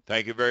website.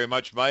 Thank you very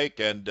much, Mike.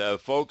 And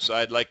folks,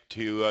 I'd like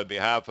to, on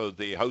behalf of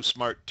the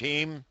HouseSmart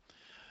team,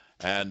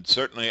 and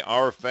certainly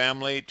our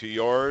family, to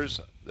yours,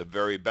 the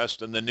very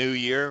best in the new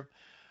year.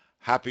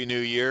 Happy New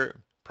Year,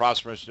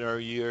 prosperous New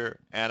Year,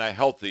 and a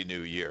healthy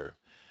New Year.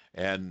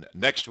 And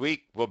next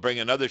week, we'll bring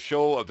another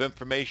show of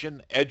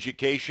information,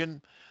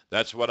 education.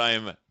 That's what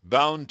I'm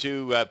bound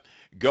to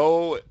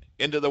go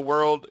into the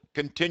world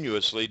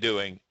continuously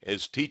doing,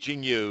 is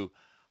teaching you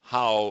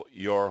how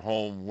your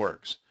home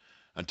works.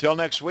 Until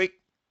next week,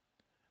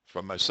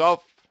 from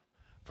myself,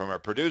 from our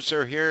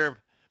producer here,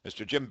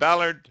 Mr. Jim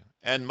Ballard,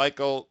 and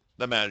Michael,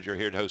 the manager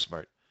here at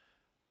HouseSmart.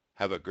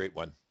 Have a great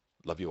one.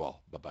 Love you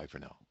all. Bye-bye for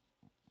now.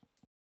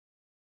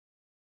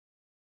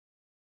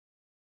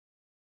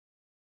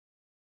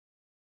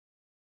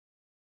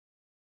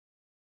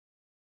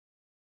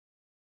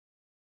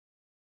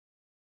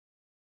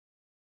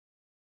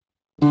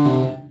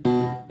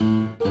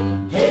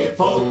 Hey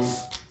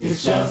folks,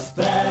 it's just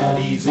that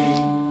easy.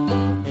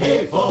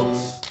 Hey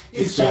folks,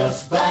 it's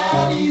just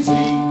that easy.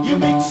 You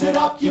mix it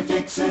up, you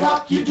fix it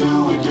up, you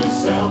do it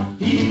yourself.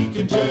 He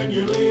can turn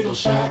your little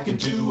shack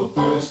into a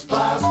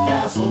first-class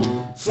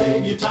castle.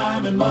 Save you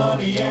time and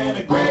money and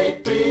a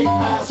great big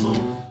hassle.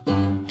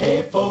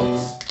 Hey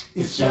folks,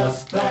 it's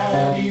just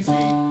that easy.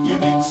 You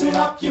mix it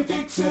up, you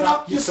fix it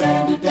up, you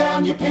sand it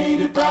down, you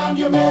paint it brown,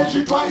 you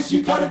measure twice,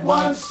 you cut it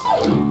once.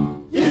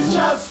 It's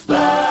just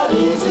that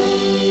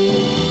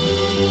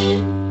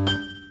easy.